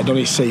wants United on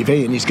his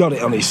CV, and he's got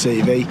it on his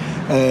CV.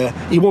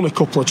 He won a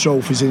couple of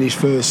trophies in his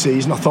first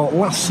season. I thought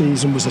last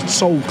season was a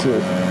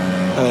total...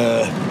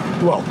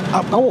 well, I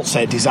won't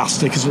say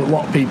disaster because a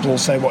lot of people will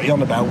say what you're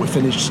on about. We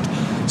finished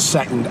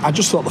second. I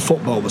just thought the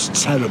football was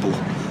terrible.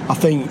 I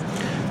think.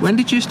 When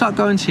did you start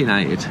going to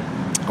United?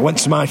 I went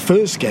to my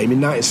first game in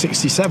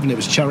 1967. It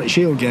was a Charity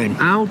Shield game.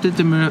 How did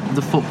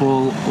the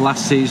football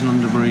last season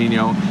under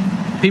Mourinho?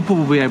 People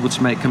will be able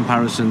to make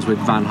comparisons with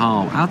Van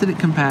Gaal. How did it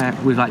compare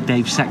with like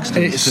Dave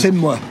Sexton? It's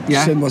similar to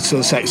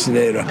the Sexton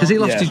era. Because he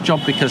lost his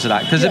job because of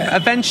that. Because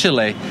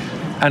eventually.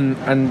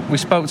 And we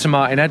spoke to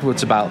Martin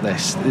Edwards about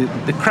this.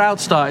 The crowd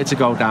started to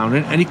go down,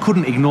 and he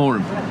couldn't ignore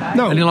him.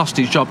 No. And he lost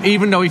his job,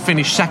 even though he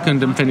finished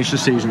second and finished the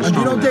season strong. And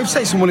you know Dave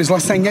Sexton won his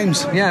last 10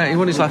 games? Yeah, he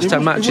won his last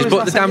 10 matches,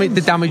 but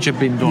the damage had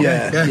been done.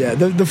 Yeah.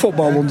 The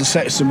football under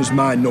Sexton was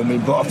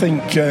mind-numbing, but I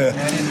think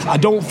I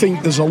don't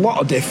think there's a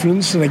lot of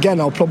difference, and again,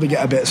 I'll probably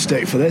get a bit of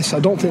stick for this. I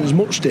don't think there's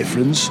much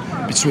difference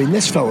between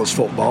this fella's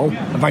football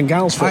and Van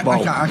Gaal's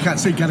football. I can't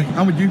see, Gary.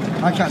 I'm with you.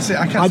 I can't see.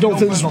 I don't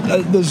think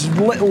there's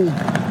little...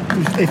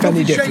 if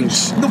any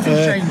difference.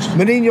 Nothing's changed.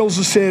 Mourinho's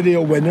a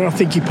serial winner. I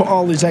think he put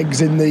all his eggs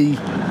in the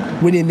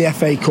winning the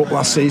FA Cup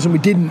last season. We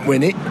didn't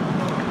win it.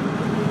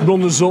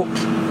 Runners up.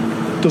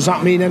 Does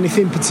that mean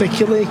anything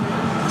particularly?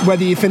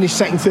 Whether you finish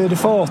second, third or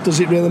fourth, does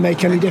it really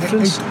make any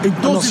difference? It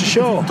does. I'm not so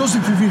sure. It does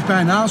if you finish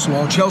behind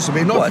Arsenal or Chelsea.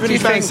 What do you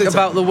think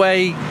about the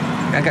way...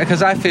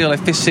 Because I feel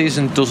if this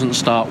season doesn't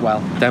start well,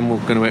 then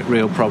we're going to hit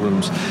real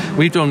problems.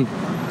 We've done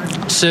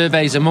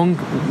surveys among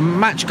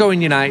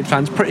match-going United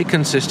fans pretty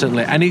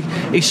consistently, and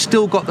he's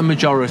still got the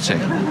majority.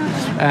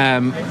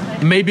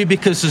 Maybe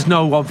because there's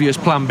no obvious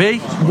plan B.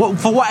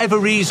 For whatever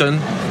reason,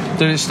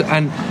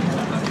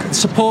 and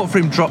support for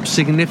him dropped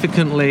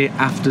significantly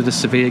after the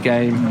Sevilla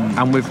game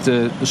and with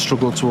the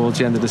struggle towards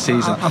the end of the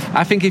season.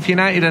 I think if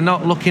United are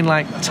not looking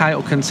like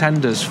title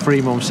contenders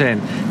 3 months in,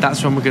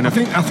 that's when we're going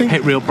to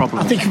hit real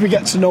problems. I think if we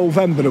get to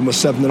November and we're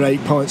 7 or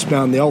 8 points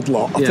behind the odd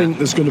lot, I think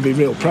there's going to be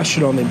real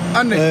pressure on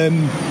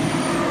him.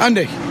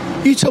 Andy,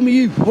 you tell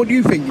me what do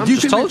you think? I've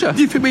just told you.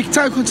 Do you think we're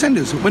title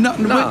contenders? We're not.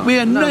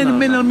 We're not in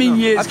a million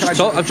years.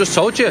 I've just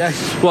told you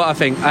what I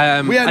think.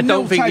 I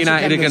don't think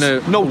United are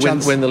going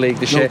to win the league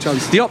this year.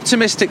 Chance. The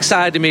optimistic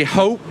side of me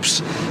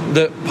hopes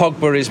that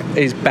Pogba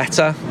is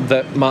better,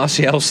 that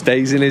Martial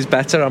stays in is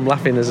better. I'm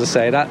laughing as I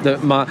say that.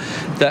 That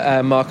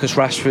Marcus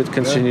Rashford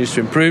continues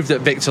to improve.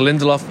 That Victor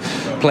Lindelof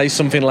plays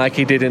something like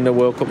he did in the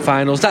World Cup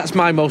finals. That's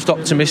my most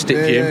optimistic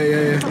view.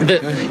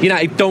 That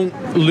United don't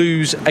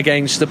lose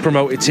against the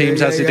promoted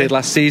teams as they did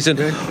last season,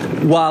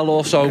 while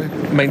also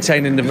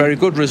maintaining the very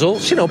good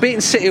results. You know,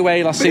 beating City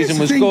away last season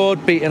was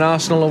good. Beating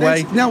Arsenal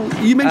away. Now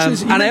you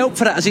mentioned, and I hope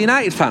for that as a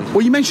United fan.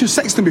 Well, you mentioned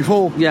Sexton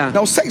before. Yeah.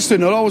 Now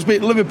Sexton had always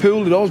beat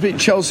Liverpool, he'd always beat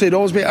Chelsea, he'd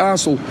always beat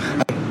Arsenal.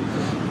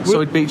 So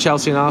we'd beat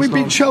Chelsea and Arsenal.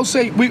 We beat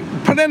Chelsea.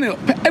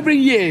 Every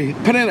year,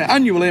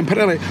 annually and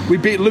perennially, we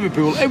beat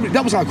Liverpool.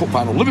 That was our cup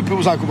final. Liverpool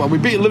was our cup final. We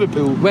beat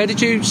Liverpool. Where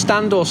did you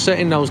stand or sit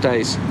in those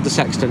days, the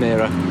Sexton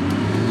era?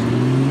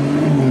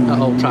 At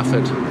Old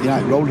Trafford.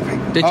 Yeah, rolling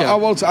thing. Did you?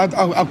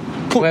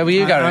 Where were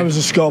you, Gary? I was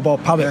a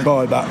scoreboard paddock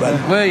boy back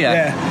then. Were you?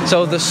 Yeah.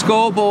 So the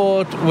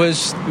scoreboard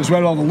was... It was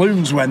where all the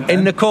loons went.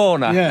 In the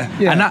corner? Yeah.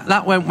 And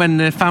that went when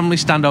the family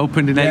stand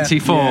opened in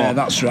 84? Yeah,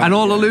 that's right. And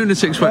all the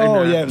lunatics went in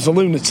there? Oh, yeah, it was a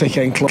lunatic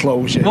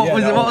enclosure. What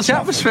was the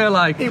atmosphere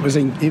like? It was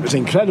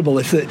incredible.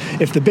 If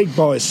the big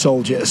boys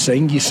told you to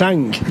sing, you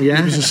sang. Yeah.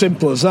 It was as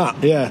simple as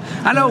that, yeah.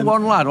 I know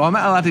one lad, I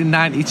met a lad in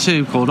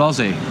 92 called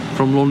Ozzy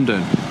from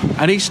London,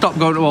 and he stopped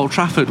going to Old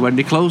Trafford when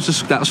they closed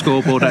that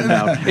scoreboard end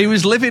down. He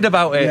was livid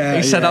about it.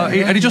 He said,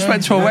 and he just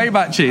went to away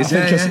matches.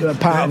 I think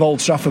part of Old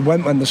Trafford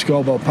went when the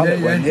scoreboard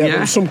paddock went. Yeah, there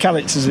were some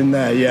characters in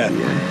there.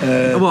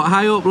 What,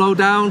 high up, low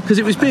down? Because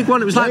it was big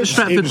one. It was like the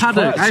Stretford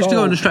paddock. I used to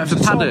go in the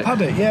Stretford paddock.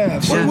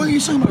 What are you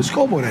talking about the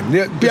scoreboard then?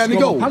 Behind the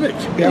goal? No,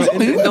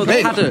 the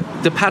paddock.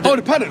 The paddock. Oh,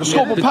 the paddock. The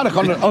scoreboard paddock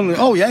on.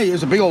 Oh yeah, it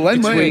was a big old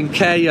end. Between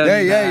K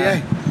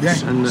and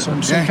and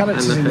some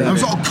characters in there. I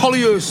was all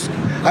Colliers.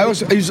 I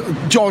was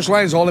George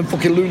Lyons, all them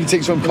fucking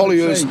lunatics from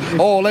Colliers,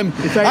 all them.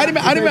 I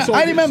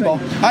remember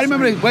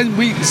when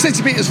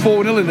City beat us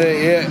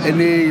 4-0 in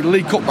the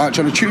League Cup match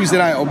on a Tuesday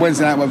night or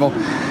Wednesday night, whatever.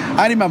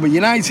 I remember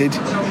United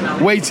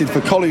waited for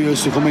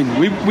Colliers to come in.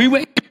 We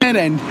went in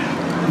and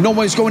no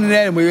one's going in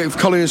there, and we waited for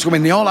Colliers to come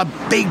in. They all had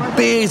big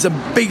beards and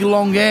big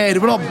long hair. They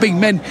were all big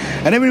men,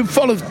 and everyone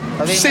followed up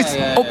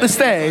the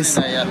stairs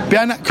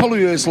behind that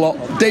Colliers lot.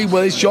 Dave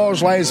Willis,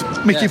 George Lyons,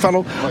 Mickey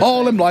Fennell,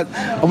 all them like,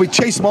 and we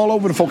chased them all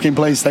over the fucking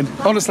place. Then,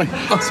 honestly,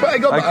 I swear to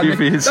God,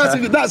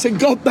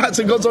 that's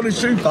in God's honest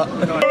truth. That.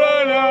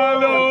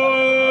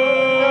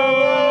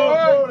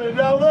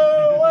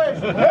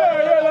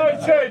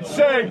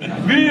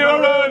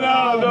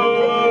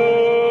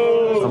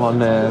 I'm on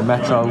the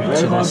metro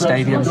to the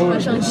stadium.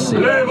 U6.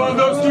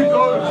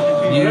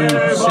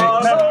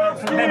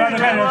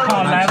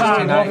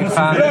 Manchester United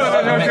fans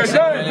mix it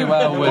really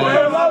well with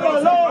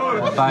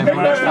Bayern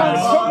Munich fans.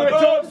 I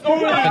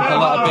think a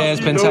lot of beer's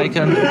been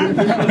taken, and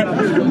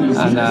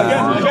there's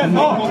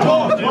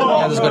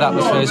a good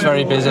atmosphere. It's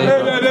very busy,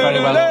 but very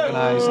well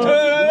organised.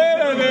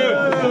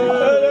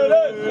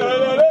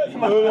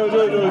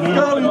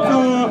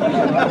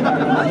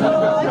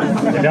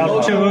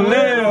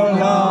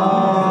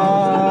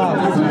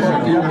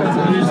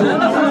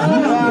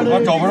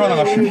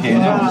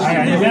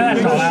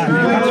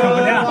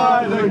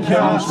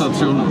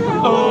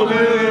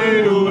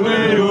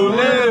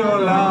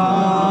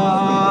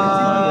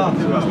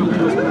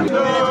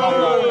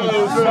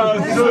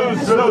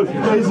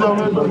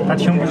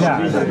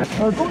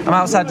 I'm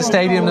outside the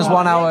stadium. There's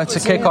 1 hour to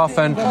kick off,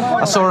 and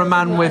I saw a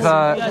man with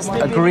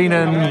a green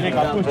and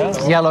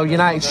yellow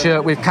United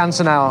shirt with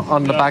Cantona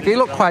on the back. He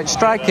looked quite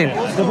striking,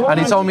 and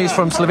he told me he's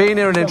from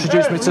Slovenia and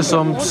introduced me to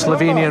some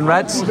Slovenian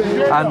Reds.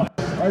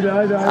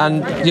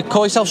 And you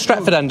call yourself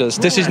Stretford Enders.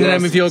 This is the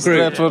name of your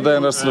group. Stretford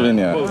Enders,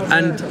 Slovenia.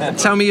 And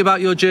tell me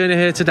about your journey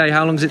here today.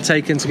 How long has it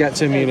taken to get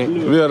to Munich?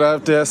 We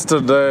arrived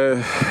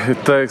yesterday.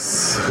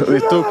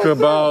 It took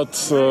about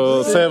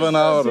 7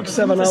 hours.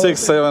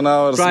 6-7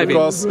 hours. Driving?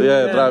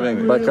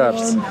 Driving by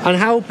cars. And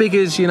how big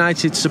is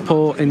United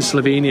support in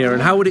Slovenia,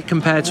 and how would it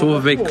compare to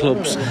other big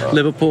clubs,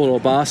 Liverpool or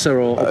Barca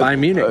or Bayern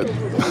Munich?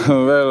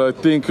 Well, I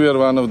think we are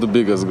one of the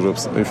biggest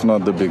groups, if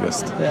not the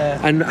biggest.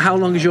 And how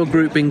long has your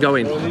group been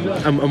going?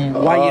 And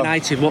why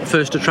United? What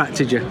first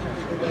attracted you?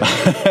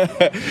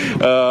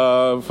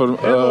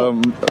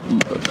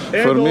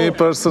 For me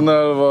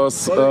personal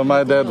was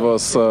my dad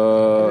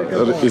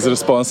is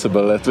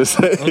responsible, let me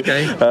say.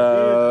 Okay.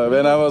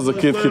 When I was a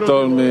kid, he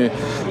told me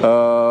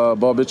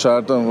Bobby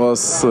Charlton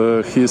was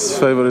his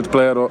favorite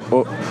player,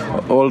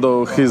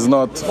 although he's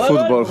not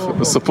football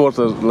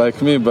supporter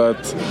like me,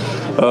 but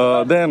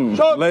then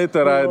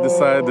later I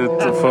decided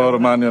for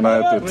Man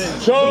United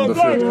in the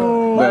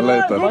future. Then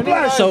later.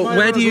 So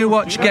where do you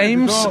watch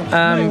games?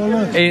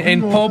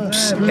 In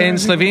pubs in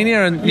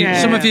Slovenia, and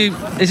some of you,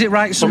 is it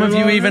right? Some of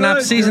you even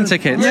have season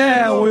tickets.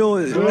 Yeah, we'll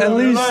at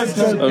least,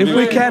 if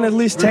we can, at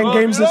least 10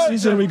 games this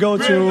season. We go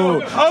to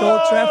Old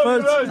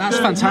Trafford. That's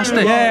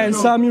fantastic. Yeah, and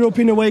some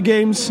European away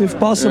games if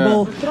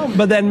possible,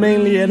 but then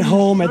mainly at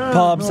home at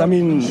pubs. I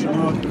mean,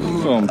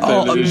 on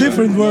television.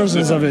 Different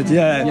versions of it,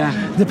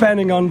 yeah.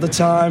 Depending on the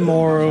time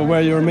or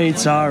where your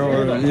mates are,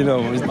 or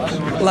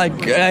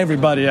like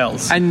everybody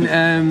else.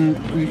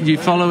 And you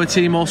follow a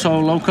team also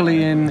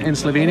locally in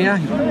Slovenia?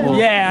 Or?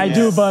 Yeah, I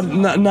do, but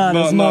not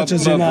as much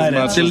as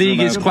United. The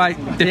league is quite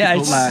difficult. Yeah,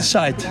 it's there.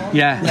 shite.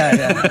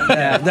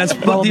 Yeah. That's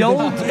but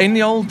in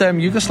the old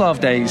Yugoslav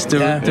days,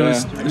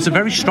 it was a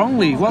very strong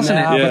league, wasn't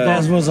it? But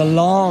that was a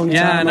long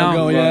time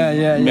ago.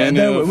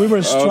 Yeah. We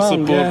were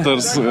strong. Our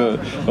supporters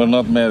were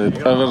not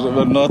married.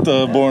 Were not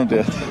born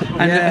yet.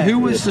 And who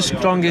was the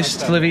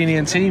strongest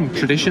Slovenian team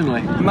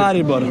traditionally?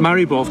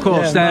 Maribor, of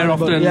course. They're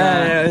often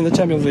in the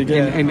Champions League.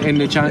 In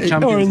the Champions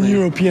League. Or in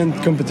European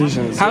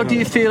competitions. How do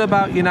you feel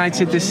about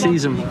United this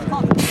season?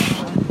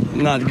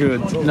 Not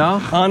good.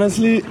 No?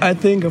 Honestly, I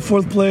think a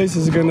 4th place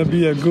is going to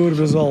be a good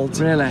result.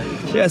 Really?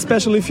 Yeah,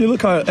 especially if you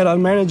look at our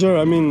manager.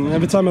 I mean,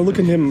 every time I look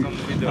at him,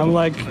 I'm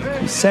like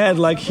sad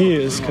like he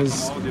is,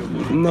 because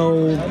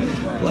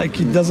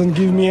he doesn't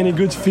give me any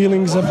good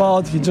feelings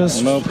about. He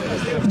just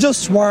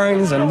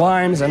whines and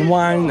whines and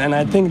whines, and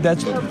I think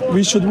that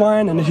we should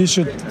whine and he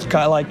should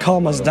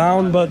calm us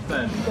down, but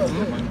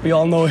we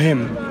all know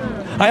him.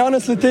 I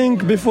honestly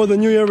think before the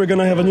new year we're going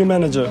to have a new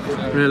manager.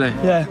 Really?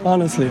 Yeah,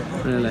 honestly.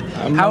 Really?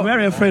 I'm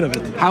very afraid of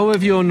it. How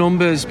have your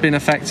numbers been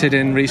affected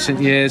in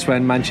recent years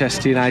when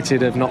Manchester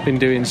United have not been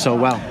doing so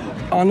well?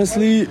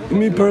 Honestly,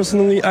 me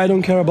personally, I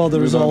don't care about the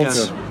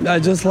results. I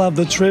just love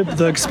the trip,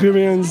 the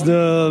experience.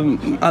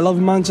 I love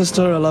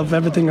Manchester. I love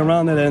everything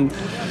around it, and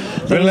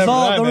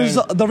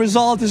the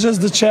result is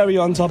just the cherry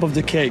on top of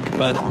the cake.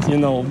 But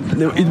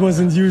it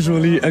wasn't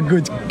usually a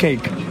good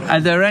cake. Are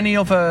there any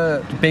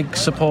other big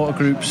supporter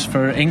groups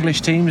for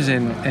English teams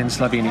in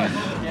Slovenia?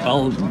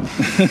 Well,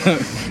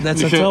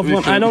 that's a tough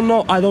one. I don't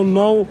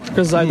know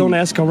because I don't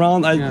ask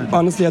around.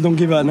 Honestly, I don't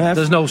give an F.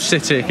 There's no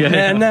City. No,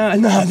 there ain't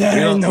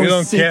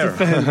no City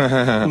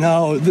fan.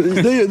 No,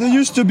 there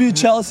used to be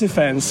Chelsea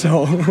fans.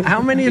 So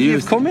how many of you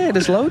have come here?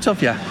 There's loads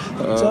of you.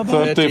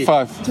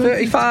 35.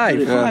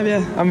 35.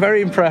 Yeah. I'm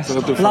very impressed.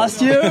 35.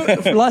 Last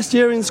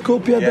year in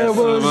Skopje there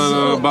was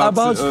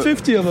about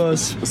 50 of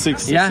us.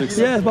 60. Yeah, about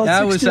 60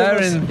 I was there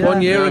of us.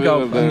 1 year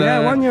ago.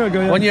 1 year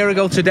ago. 1 year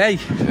ago today.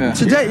 Yeah.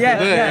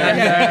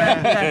 Today,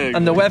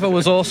 And the weather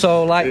was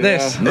also like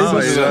this. It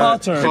was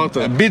hotter.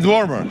 A bit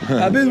warmer.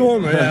 A bit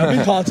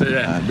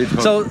hotter,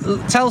 So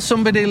tell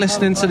somebody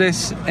listening to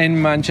this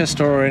in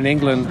Manchester or in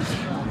England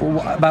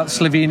about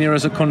Slovenia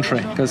as a country,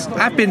 because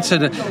I've been to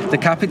the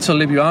capital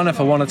Ljubljana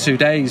for 1 or 2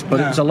 days, but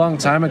it was a long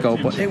time ago,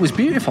 but it was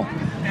beautiful.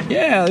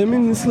 Yeah, I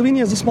mean,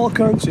 Slovenia is a small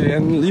country,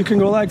 and you can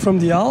go from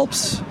the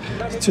Alps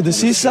to the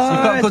seaside.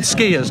 You've got good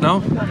skiers,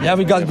 no? Yeah,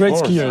 we got great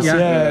skiers.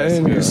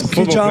 And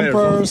ski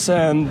jumpers,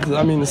 and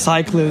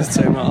cyclists,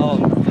 and all.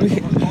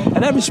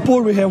 And every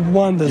sport we have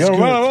one that's You're good.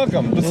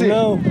 welcome to see.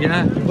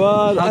 Yeah.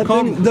 But I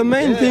think the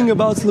main thing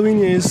about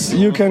Slovenia is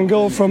you can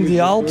go from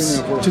the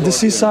Alps to the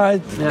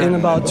seaside in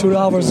about 2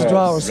 hours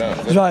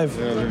drive.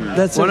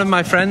 That's One of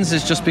my friends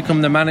has just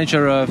become the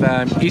manager of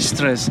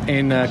Istres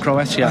in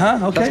Croatia.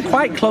 Okay. That's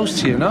quite close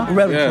to you, no?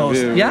 Very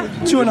close. Yeah?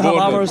 2.5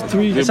 hours,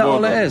 3. Is that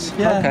all it is?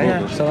 Yeah. Okay.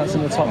 Yeah. So that's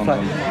in the top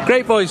flight.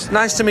 Great, boys.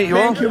 Nice to meet you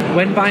all. Thank you.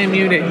 When Bayern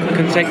Munich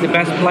can take the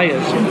best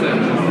players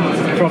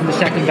from the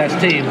second best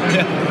team,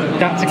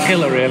 that's a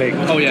killer, really.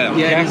 Oh yeah.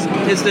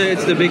 It's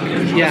the big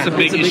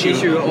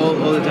issue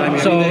all the time.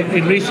 So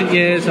in recent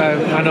years,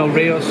 I know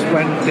Rios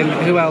went.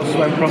 Who else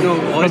went from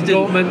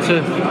Dortmund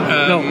to?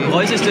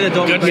 Reus is still at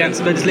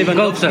Dortmund, but it's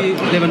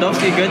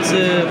Lewandowski,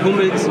 Götze,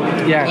 Hummels.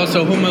 Yeah.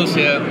 Also Hummels,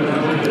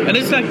 and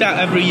it's like that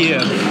every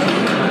year.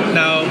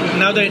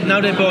 Now they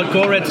bought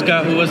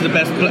Goretzka, who was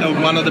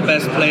one of the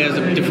best players,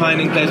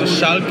 defining players of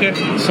Schalke.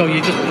 So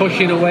you're just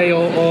pushing away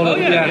all of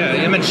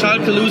I mean,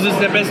 Schalke loses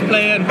their best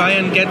player and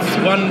Bayern gets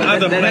one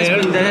other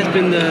player. That has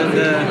been the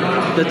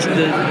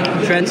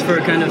transfer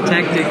kind of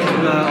tactic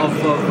of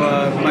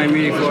Bayern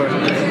Munich for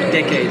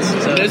decades.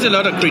 So there's a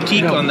lot of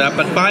critique on that,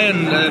 but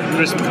Bayern the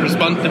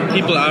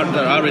people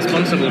are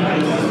responsible.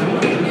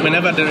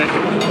 Whenever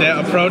they're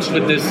approached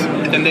with this,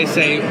 then they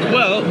say,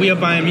 well, we are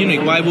Bayern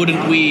Munich, why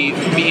wouldn't we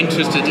be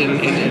interested in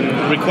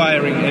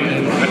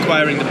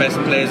acquiring the best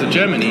players of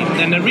Germany?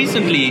 And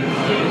recently,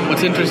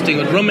 what's interesting,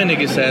 what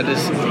Rummenigge said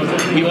is,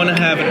 we want to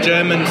have a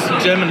German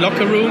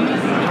locker room,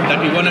 that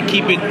we want to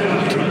keep it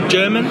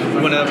German,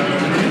 we want to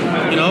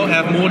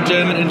have more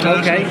German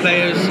international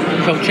players.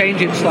 So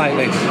change it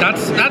slightly. I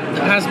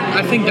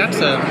think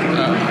that's a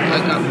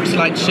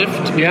slight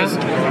shift. Because,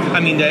 I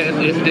mean,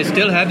 they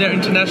still had their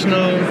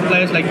international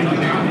players like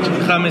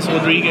James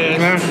Rodriguez,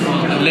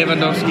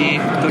 Lewandowski.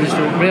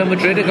 Real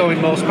Madrid are going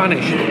more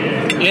Spanish.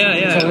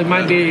 Yeah. So it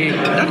might be...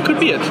 That could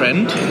be a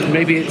trend.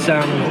 Maybe it's...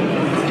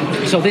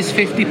 So this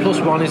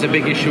 50+1 is a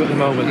big issue at the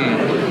moment.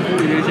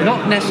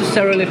 Not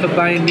necessarily for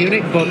Bayern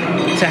Munich, but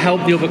to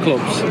help the other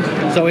clubs.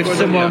 So if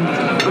someone...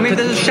 I mean,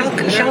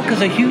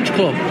 Schalke's a huge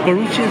club.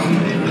 Borussia's...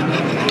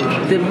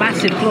 They're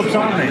massive clubs,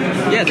 aren't they?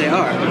 Yeah, they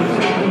are.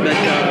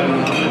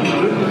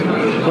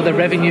 But the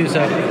revenues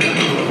are...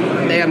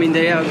 They are in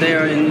debt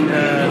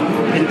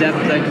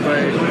like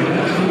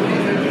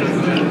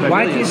by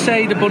Why do you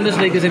say the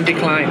Bundesliga is in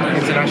decline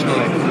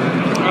internationally?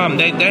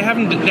 They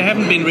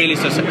haven't been really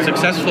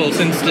successful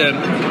since the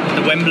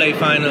Wembley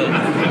final.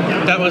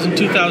 That was in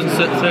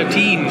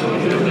 2013,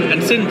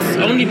 and since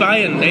only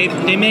Bayern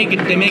they make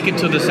it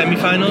to the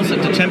semi-finals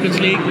at the Champions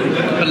League,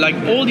 but like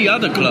all the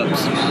other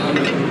clubs,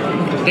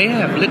 they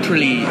have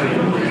literally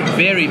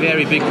very,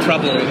 very big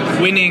trouble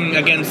winning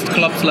against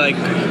clubs like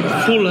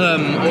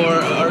Fulham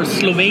or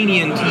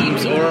Slovenian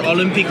teams or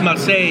Olympique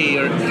Marseille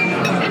or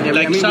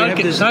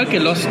Schalke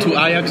lost to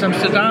Ajax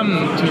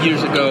Amsterdam 2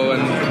 years ago,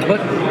 but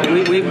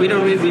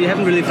we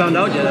haven't really found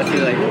out yet. I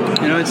feel like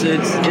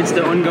it's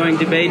the ongoing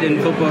debate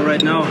in football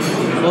right now.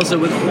 Also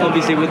with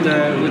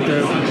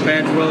the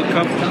bad World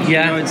Cup.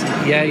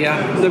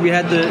 So we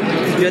had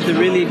the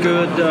really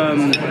good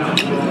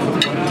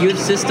youth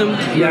system.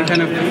 We were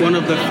kind of one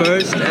of the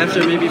first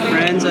after maybe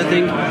France, I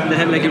think, that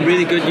had like a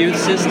really good youth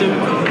system.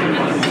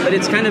 But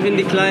it's kind of in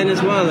decline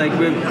as well. Like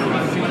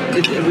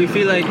we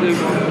feel like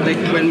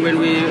when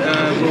we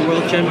were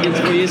world champions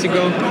 4 years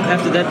ago.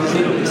 After that,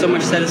 there's so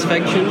much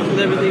satisfaction with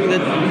everything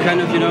that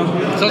kind of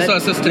It's also a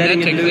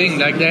systematic thing.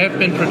 Like they have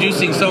been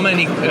producing so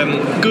many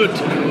good,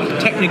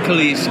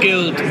 technically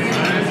skilled,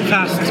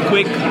 fast,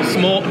 quick,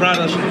 small,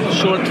 rather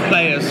short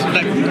players,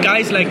 like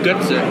guys like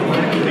Götze.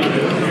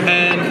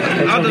 And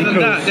other than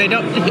that,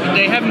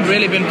 they haven't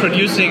really been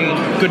producing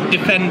good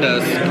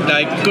defenders,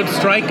 like good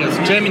strikers.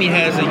 Germany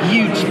has a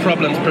huge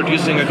problem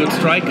producing a good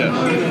striker.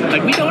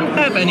 Like we don't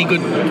have any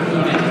good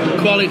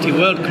quality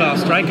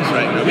world-class strikers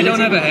right now. We don't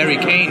have a Harry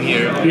Kane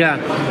here. Yeah.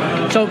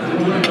 So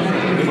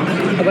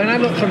when I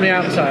look from the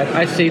outside,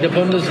 I see the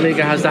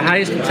Bundesliga has the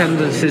highest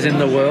attendances in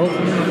the world.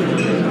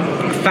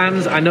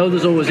 Fans, I know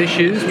there's always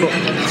issues, but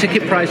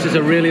ticket prices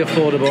are really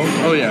affordable.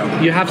 Oh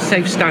yeah. You have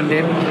safe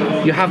standing.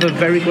 You have a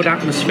very good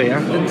atmosphere.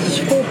 There's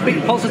 4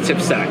 big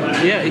positives there.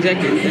 Yeah,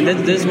 exactly. And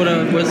this is what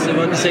I was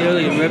about to say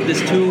earlier. We have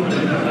this two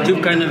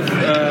kind of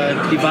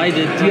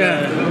divided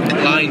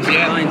lines.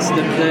 Yeah. Lines.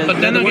 But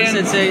then the ones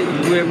that say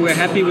we're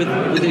happy with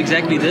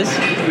exactly this.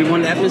 We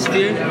want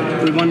atmosphere.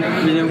 We want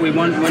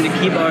to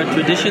keep our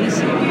traditions.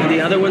 And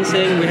the other one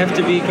saying we have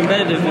to be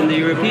competitive in the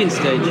European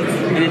stage.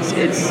 And it's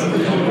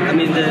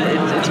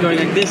going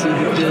like this.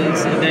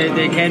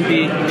 They can't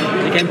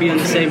be on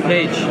the same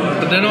page.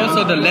 But then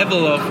also the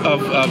level of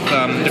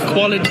the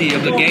quality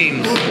of the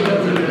games.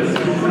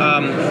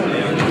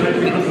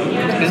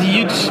 There's a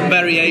huge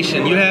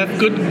variation. You have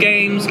good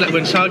games like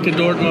when Schalke,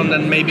 Dortmund,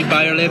 and maybe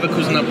Bayer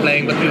Leverkusen are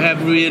playing, but you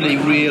have really,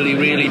 really,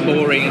 really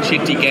boring and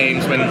shitty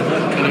games when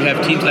you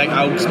have teams like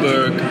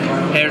Augsburg,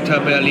 Hertha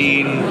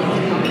Berlin.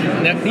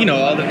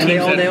 All the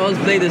teams. They all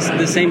play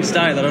the same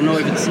style. I don't know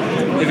if it's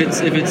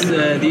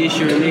the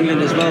issue in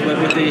England as well, but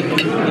with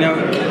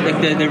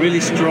the really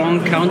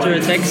strong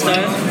counter-attack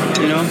style.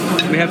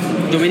 We have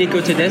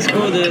Domenico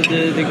Tedesco,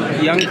 the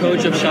young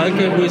coach of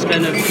Schalke, who is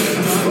kind of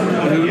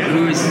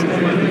who is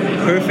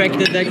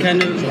perfected that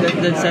kind of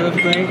that style of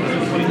play.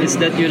 It's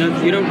that you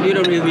don't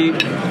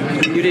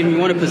even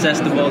want to possess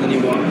the ball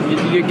anymore.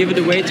 You give it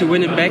away to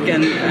win it back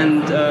and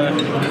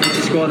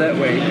to score that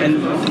way.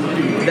 And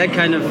that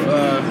kind of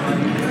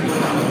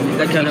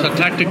it's a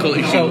tactical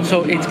issue.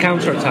 So it's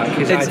counter-attack.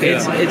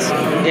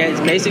 It's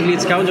basically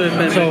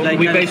counter-attack. So like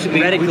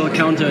radical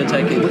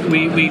counter-attacking.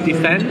 We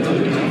defend,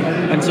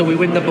 and so we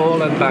win the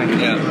ball and bang.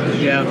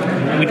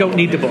 Yeah. We don't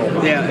need the ball.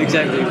 Yeah,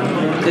 exactly.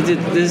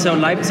 This is how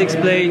Leipzig's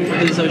playing.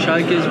 This is how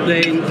Schalke is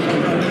playing.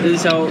 This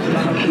is how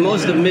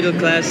most of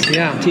middle-class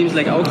teams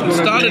like Augsburg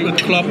started with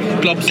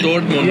Klopp's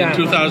Dortmund in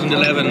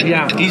 2011.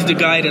 Yeah. He's the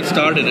guy that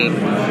started it.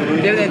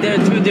 There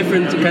are 2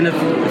 different kind of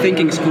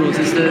thinking schools.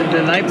 It's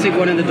the Leipzig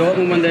one and the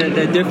Dortmund one.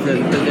 They're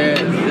different.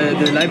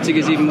 The Leipzig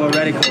is even more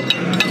radical,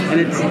 and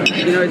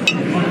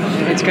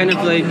it's kind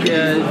of like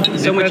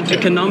so much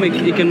economic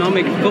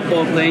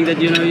football playing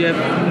that you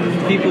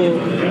have people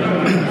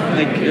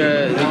like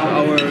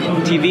our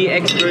TV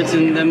experts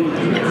and them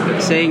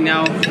saying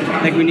now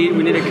like we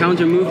need a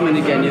counter movement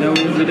again.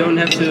 We don't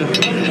have to.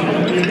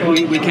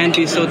 We can't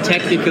be so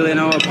tactical in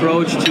our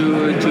approach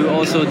to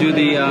also do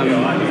the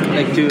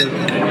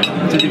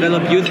to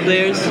develop youth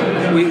players.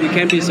 We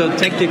can't be so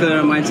tactical in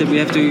our mindset. We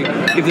have to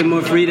give them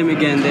more freedom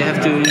again. They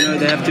have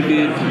to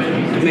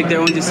make their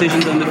own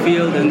decisions on the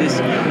field, and this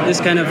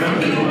kind of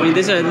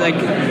these are like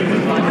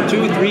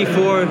 2, 3,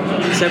 4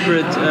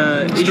 separate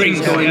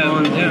issues going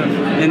on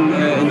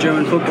in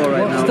German football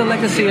right now. What's the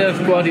legacy of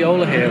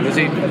Guardiola here? Was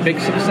he a big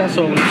success,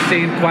 or was he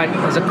seen quite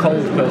as a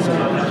cold person?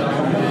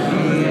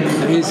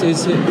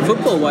 His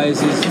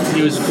football-wise,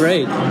 he was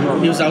great.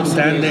 He was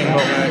outstanding.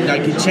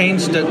 He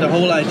changed the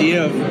whole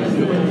idea of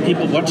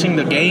people watching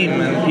the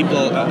game and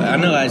people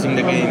analyzing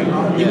the game.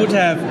 You would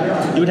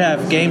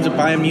have games at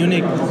Bayern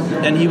Munich,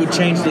 and he would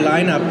change the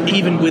lineup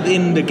even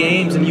within the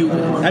games. And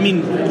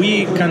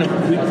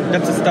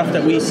that's the stuff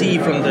that we see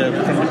from the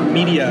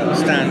media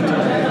stand.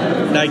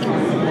 Like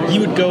he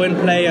would go and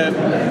play a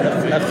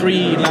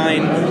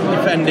 3-line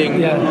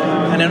defending,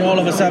 and then all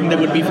of a sudden there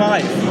would be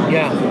 5.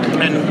 Yeah.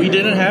 And we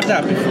didn't have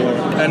that before,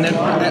 and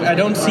I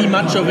don't see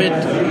much of it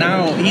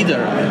now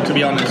either, to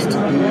be honest.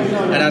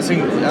 And I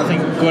think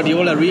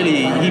Guardiola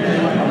really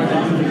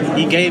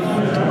he gave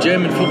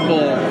German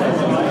football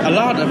a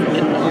lot of,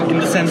 in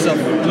the sense of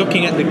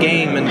looking at the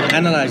game and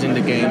analyzing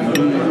the game.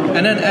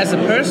 And then as a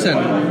person,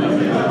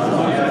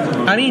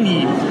 I mean,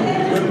 he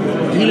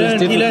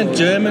learned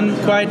German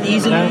quite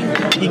easily.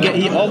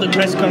 He all the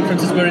press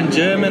conferences were in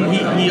German.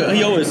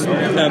 He always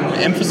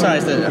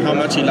emphasized how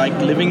much he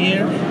liked living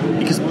here,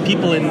 because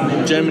people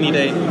in Germany,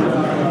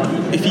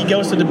 if he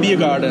goes to the beer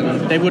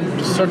garden, they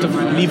would sort of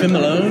leave him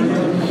alone.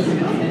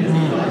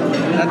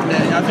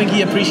 I think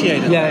he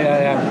appreciated it.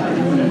 Yeah.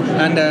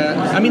 And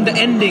I mean, the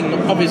ending,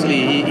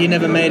 obviously, he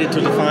never made it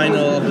to the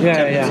final of the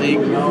Champions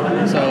League.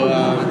 So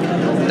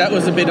that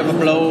was a bit of a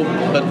blow,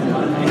 but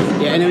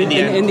and in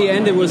the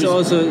end, it was a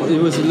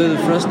little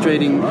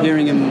frustrating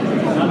hearing him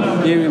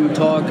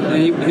talk.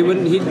 And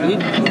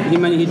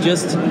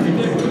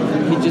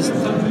he just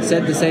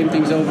said the same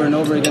things over and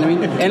over again. I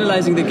mean,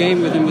 analyzing the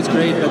game with him was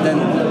great, but then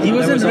he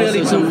wasn't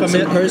really some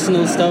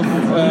personal stuff.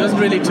 He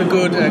wasn't really too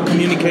good at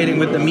communicating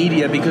with the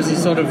media, because he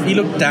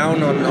looked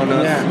down on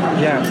us.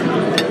 Yeah.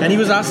 And he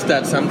was asked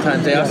that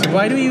sometimes. They asked him,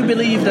 why do you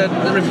believe that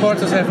the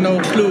reporters have no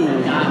clue?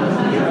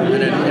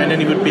 And then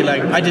he would be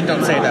like, I did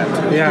not say that.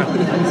 Yeah.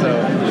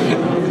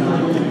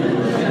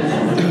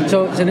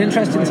 So it's an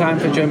interesting time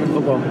for German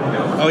football.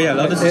 Oh yeah, a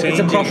lot is changing. It's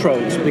a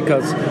crossroads,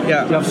 because you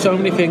have so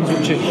many things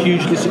which are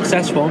hugely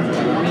successful,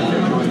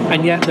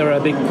 and yet there are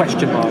big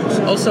question marks.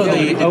 Also,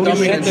 we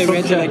had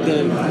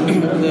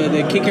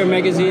the Kicker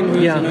magazine.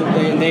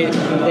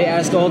 They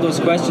asked all those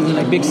questions in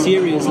like big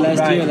series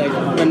last year, like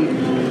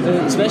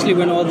especially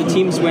when all the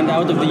teams went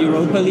out of the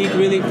Europa League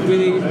really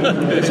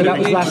so that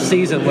was last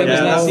season.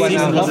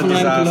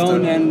 Hoffenheim,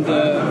 Cologne, and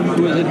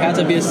who was it,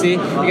 Hertha BSC,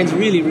 against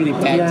really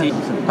bad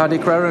teams. Paddy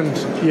Crerand,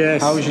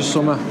 yes. How was your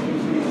summer?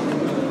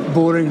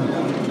 Boring.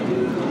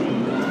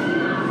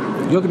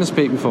 You're going to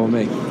speak before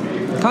me.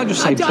 You can't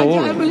just say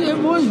boring. It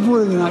was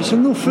boring,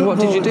 actually. No football. What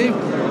did you do?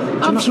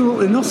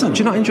 Absolutely nothing. Do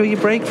you not enjoy your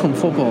break from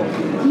football?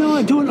 No,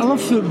 I don't. I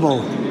love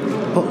football.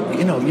 But,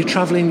 you're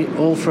travelling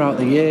all throughout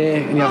the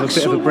year and you have a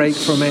bit of a break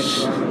from it.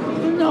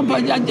 No,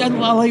 but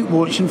I like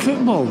watching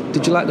football.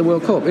 Did you like the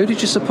World Cup? Who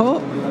did you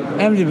support?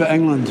 Everybody but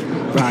England.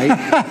 Right.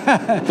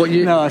 But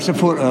No, I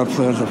support our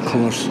players, of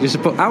course. You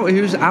support...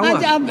 Who's our?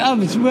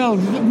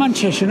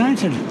 Manchester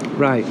United.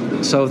 Right.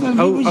 So...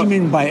 What do you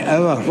mean by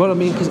our? Well, I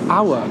mean,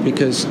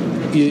 because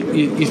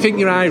you think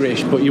you're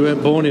Irish, but you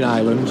weren't born in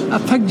Ireland.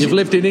 You've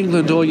lived in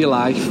England all your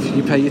life.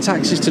 You pay your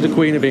taxes to the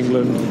Queen of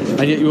England,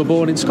 and yet you were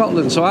born in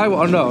Scotland. So I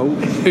want to know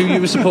who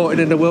you were supporting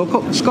in the World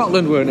Cup.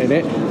 Scotland weren't in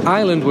it.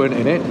 Ireland weren't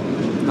in it.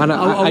 And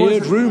I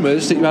heard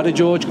rumours that you had a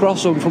George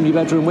Grossum from your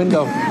bedroom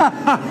window.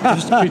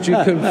 Could you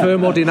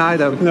confirm or deny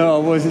them? No, I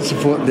wasn't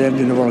supporting them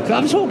in the World Cup. I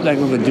was hoping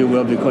England would do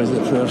well because of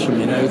the players from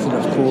United,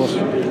 of course.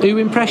 Who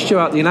impressed you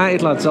out the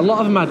United lads? A lot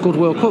of them had good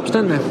World Cups,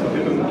 didn't they?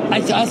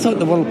 I thought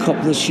the World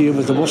Cup this year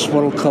was the worst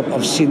World Cup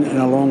I've seen in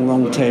a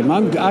long time.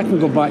 I can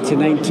go back to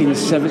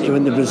 1970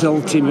 when the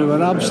Brazil team, who were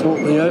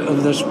absolutely out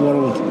of this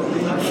world.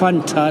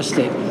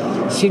 Fantastic.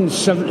 Seen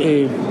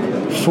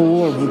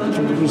 74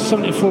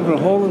 with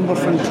Holland were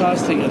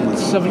fantastic, and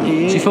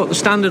 78. So you thought the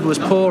standard was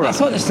poorer? I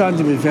thought the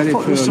standard was very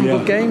poor. There were some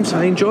good games.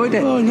 I enjoyed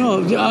it. Oh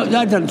no,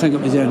 I didn't think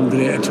it was anything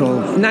great at all.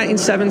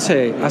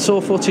 1970, I saw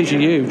footage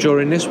of you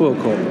during this World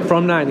Cup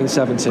from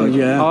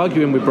 1970,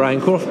 arguing with Brian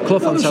Clough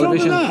on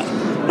television.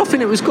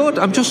 Nothing, it was good.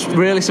 I'm just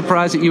really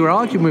surprised that you were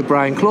arguing with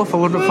Brian Clough. I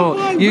wouldn't have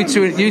thought you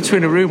two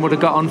in a room would have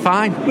got on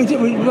fine.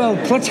 Well,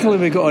 politically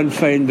we got on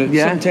fine, but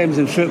sometimes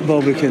in football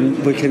we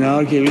can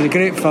argue. He was a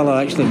great fellow,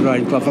 actually,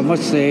 Brian Clough, I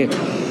must say.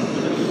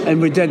 And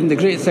we did, and the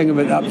great thing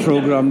about that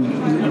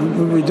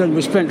programme,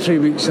 we spent 3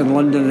 weeks in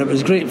London, and it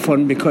was great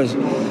fun because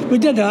we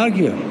did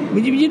argue.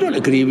 You don't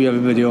agree with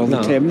everybody all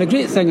the time. And the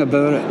great thing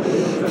about it,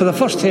 for the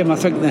first time I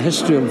think in the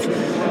history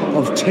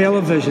of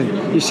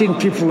television, you've seen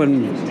people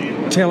in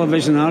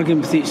television arguing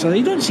with each other.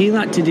 You don't see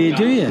that today,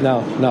 do you?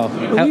 No.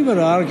 But we were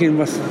arguing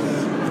with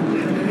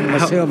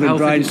myself and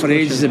Brian for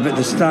ages about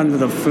the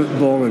standard of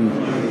football and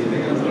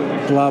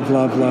blah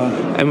blah blah.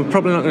 And we're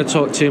probably not going to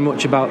talk too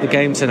much about the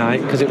game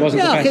tonight because it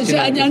wasn't the best.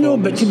 I know,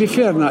 but to be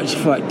fair, in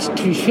actual fact,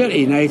 to be fair to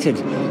United,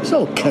 it's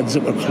all kids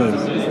that were playing.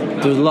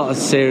 There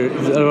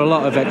were a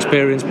lot of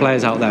experienced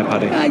players out there,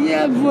 Paddy.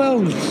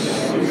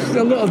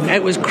 A lot of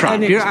it was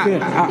crap. It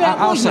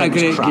wasn't a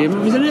great game.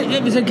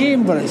 It was a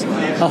game where it's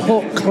a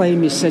hot,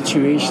 climate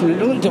situation. It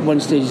looked at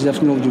one stage as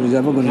if nobody was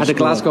ever going to score. Had a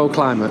Glasgow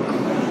climate.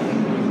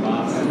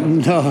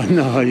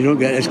 No, you don't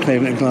get this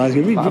climate in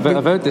Glasgow.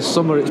 I've heard this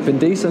summer it's been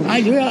decent.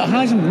 It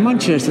has in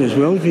Manchester as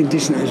well. It's been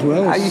decent as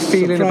well. How are you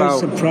feeling about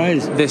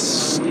surprise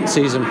this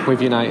season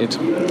with United?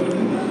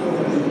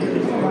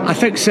 I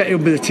think City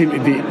will be the team to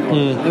beat.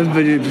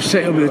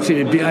 City will be the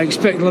team to beat. I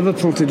expect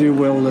Liverpool to do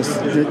well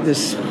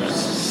this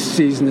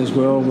season as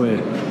well.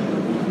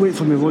 Wait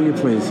for me, will you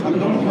please?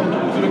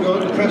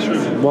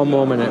 One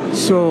more minute.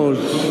 So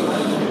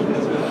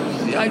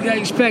I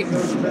expect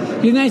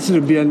United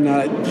will be in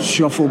that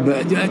shuffle,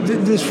 but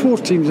there's 4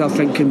 teams I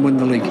think can win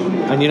the league.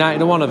 And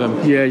United are one of them?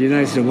 Yeah,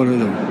 United are one of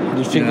them.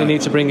 Do you think they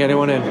need to bring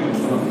anyone in?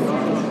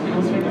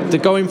 They're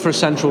going for a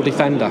central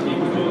defender.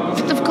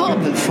 They've got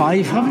about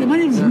 5, haven't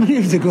they? Many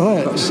have they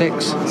got? Got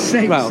 6.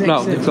 6. Well, six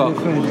no,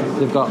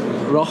 they've got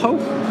Rojo,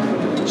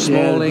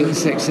 Smalling, yeah,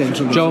 6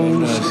 central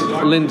Jones,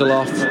 defenders.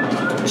 Lindelof,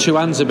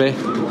 Chuanzebe,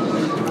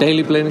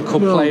 Daley Blind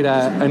could play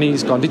there, and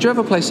he's gone. Did you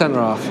ever play centre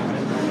half?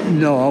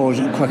 No, I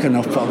wasn't quick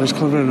enough, but I was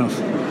clever enough.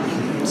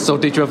 So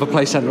did you ever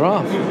play centre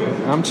half?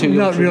 I'm too young.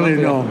 Not really,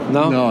 no.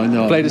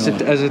 No. Played as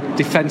a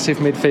defensive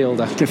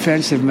midfielder.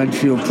 Defensive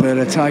midfield player,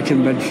 attacking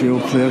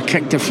midfield player,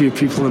 kicked a few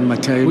people in my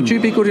time. Would you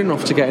be good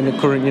enough to get in the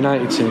current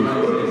United team?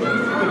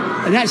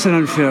 And that's an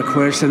unfair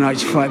question,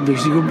 actually, fact,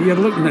 because you're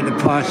looking at the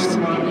past.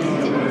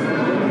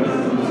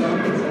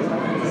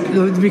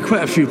 There'd be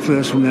quite a few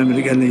players from them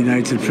that get in the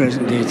United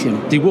present day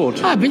team. They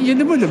would? But they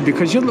wouldn't,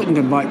 because you're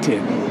looking back to,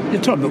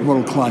 you're talking about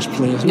world-class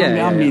players.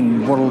 I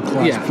mean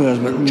world-class players,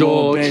 but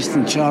George, Best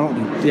and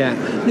Charlton. Yeah,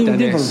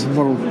 they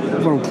were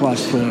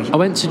world-class players. I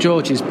went to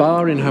George's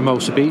bar in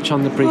Hermosa Beach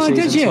on the pre-season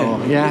did you?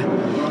 tour.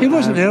 Yeah. He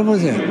wasn't there,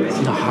 was he?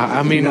 No,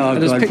 I mean,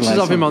 there's pictures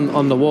of him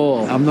on the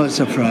wall. I'm not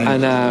surprised.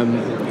 And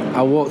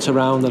I walked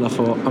around and I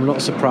thought, I'm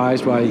not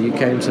surprised why you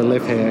came to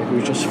live here. It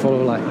was just full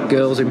of like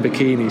girls in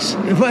bikinis.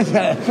 Was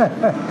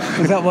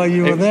that why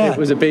you were there? It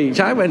was a beach.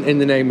 I went in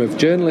the name of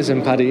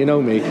journalism, Paddy, you know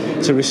me,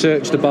 to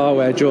research the bar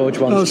where George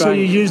once drank. So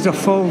you used a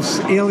false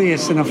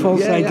alias and a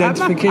false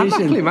identification. I'm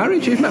happily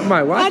married. You've met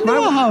my wife. I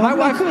know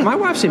my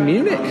wife's in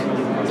Munich.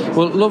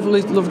 Well,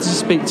 lovely to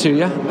speak to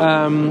you.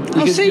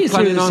 I'll see you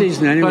through the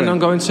season anyway. Planning on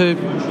going to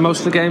most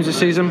of the games this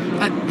season?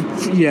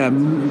 Yeah,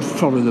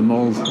 probably them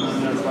all.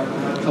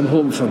 I'm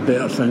hoping for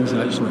better things,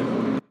 actually.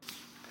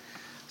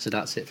 So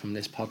that's it from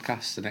this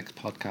podcast. The next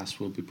podcast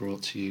will be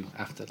brought to you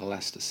after the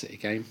Leicester City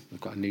game. We've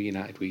got a new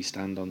United We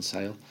Stand on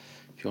sale.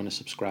 If you want to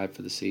subscribe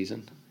for the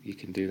season, you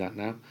can do that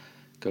now.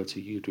 Go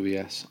to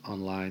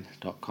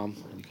uwsonline.com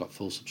and you've got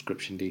full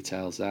subscription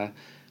details there.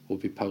 We'll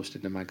be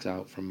posting the mags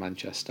out from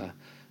Manchester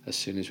as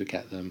soon as we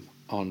get them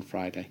on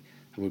Friday.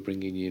 And we're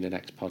bringing you the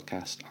next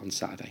podcast on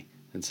Saturday.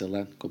 Until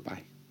then,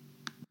 goodbye.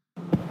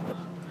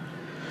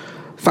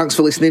 Thanks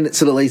for listening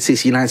to the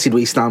latest United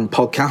We Stand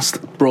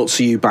podcast, brought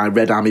to you by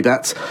Red Army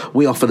Bet.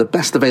 We offer the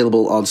best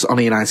available odds on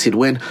a United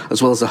win,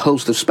 as well as a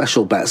host of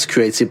special bets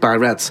created by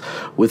Reds.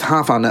 With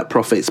half our net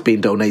profits being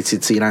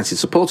donated to United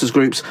supporters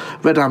groups,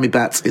 Red Army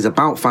Bet is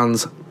about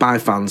fans, by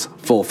fans,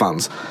 for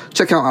fans.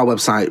 Check out our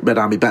website,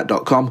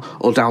 redarmybet.com,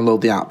 or download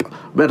the app.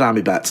 Red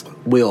Army Bet,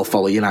 we all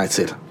follow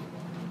United.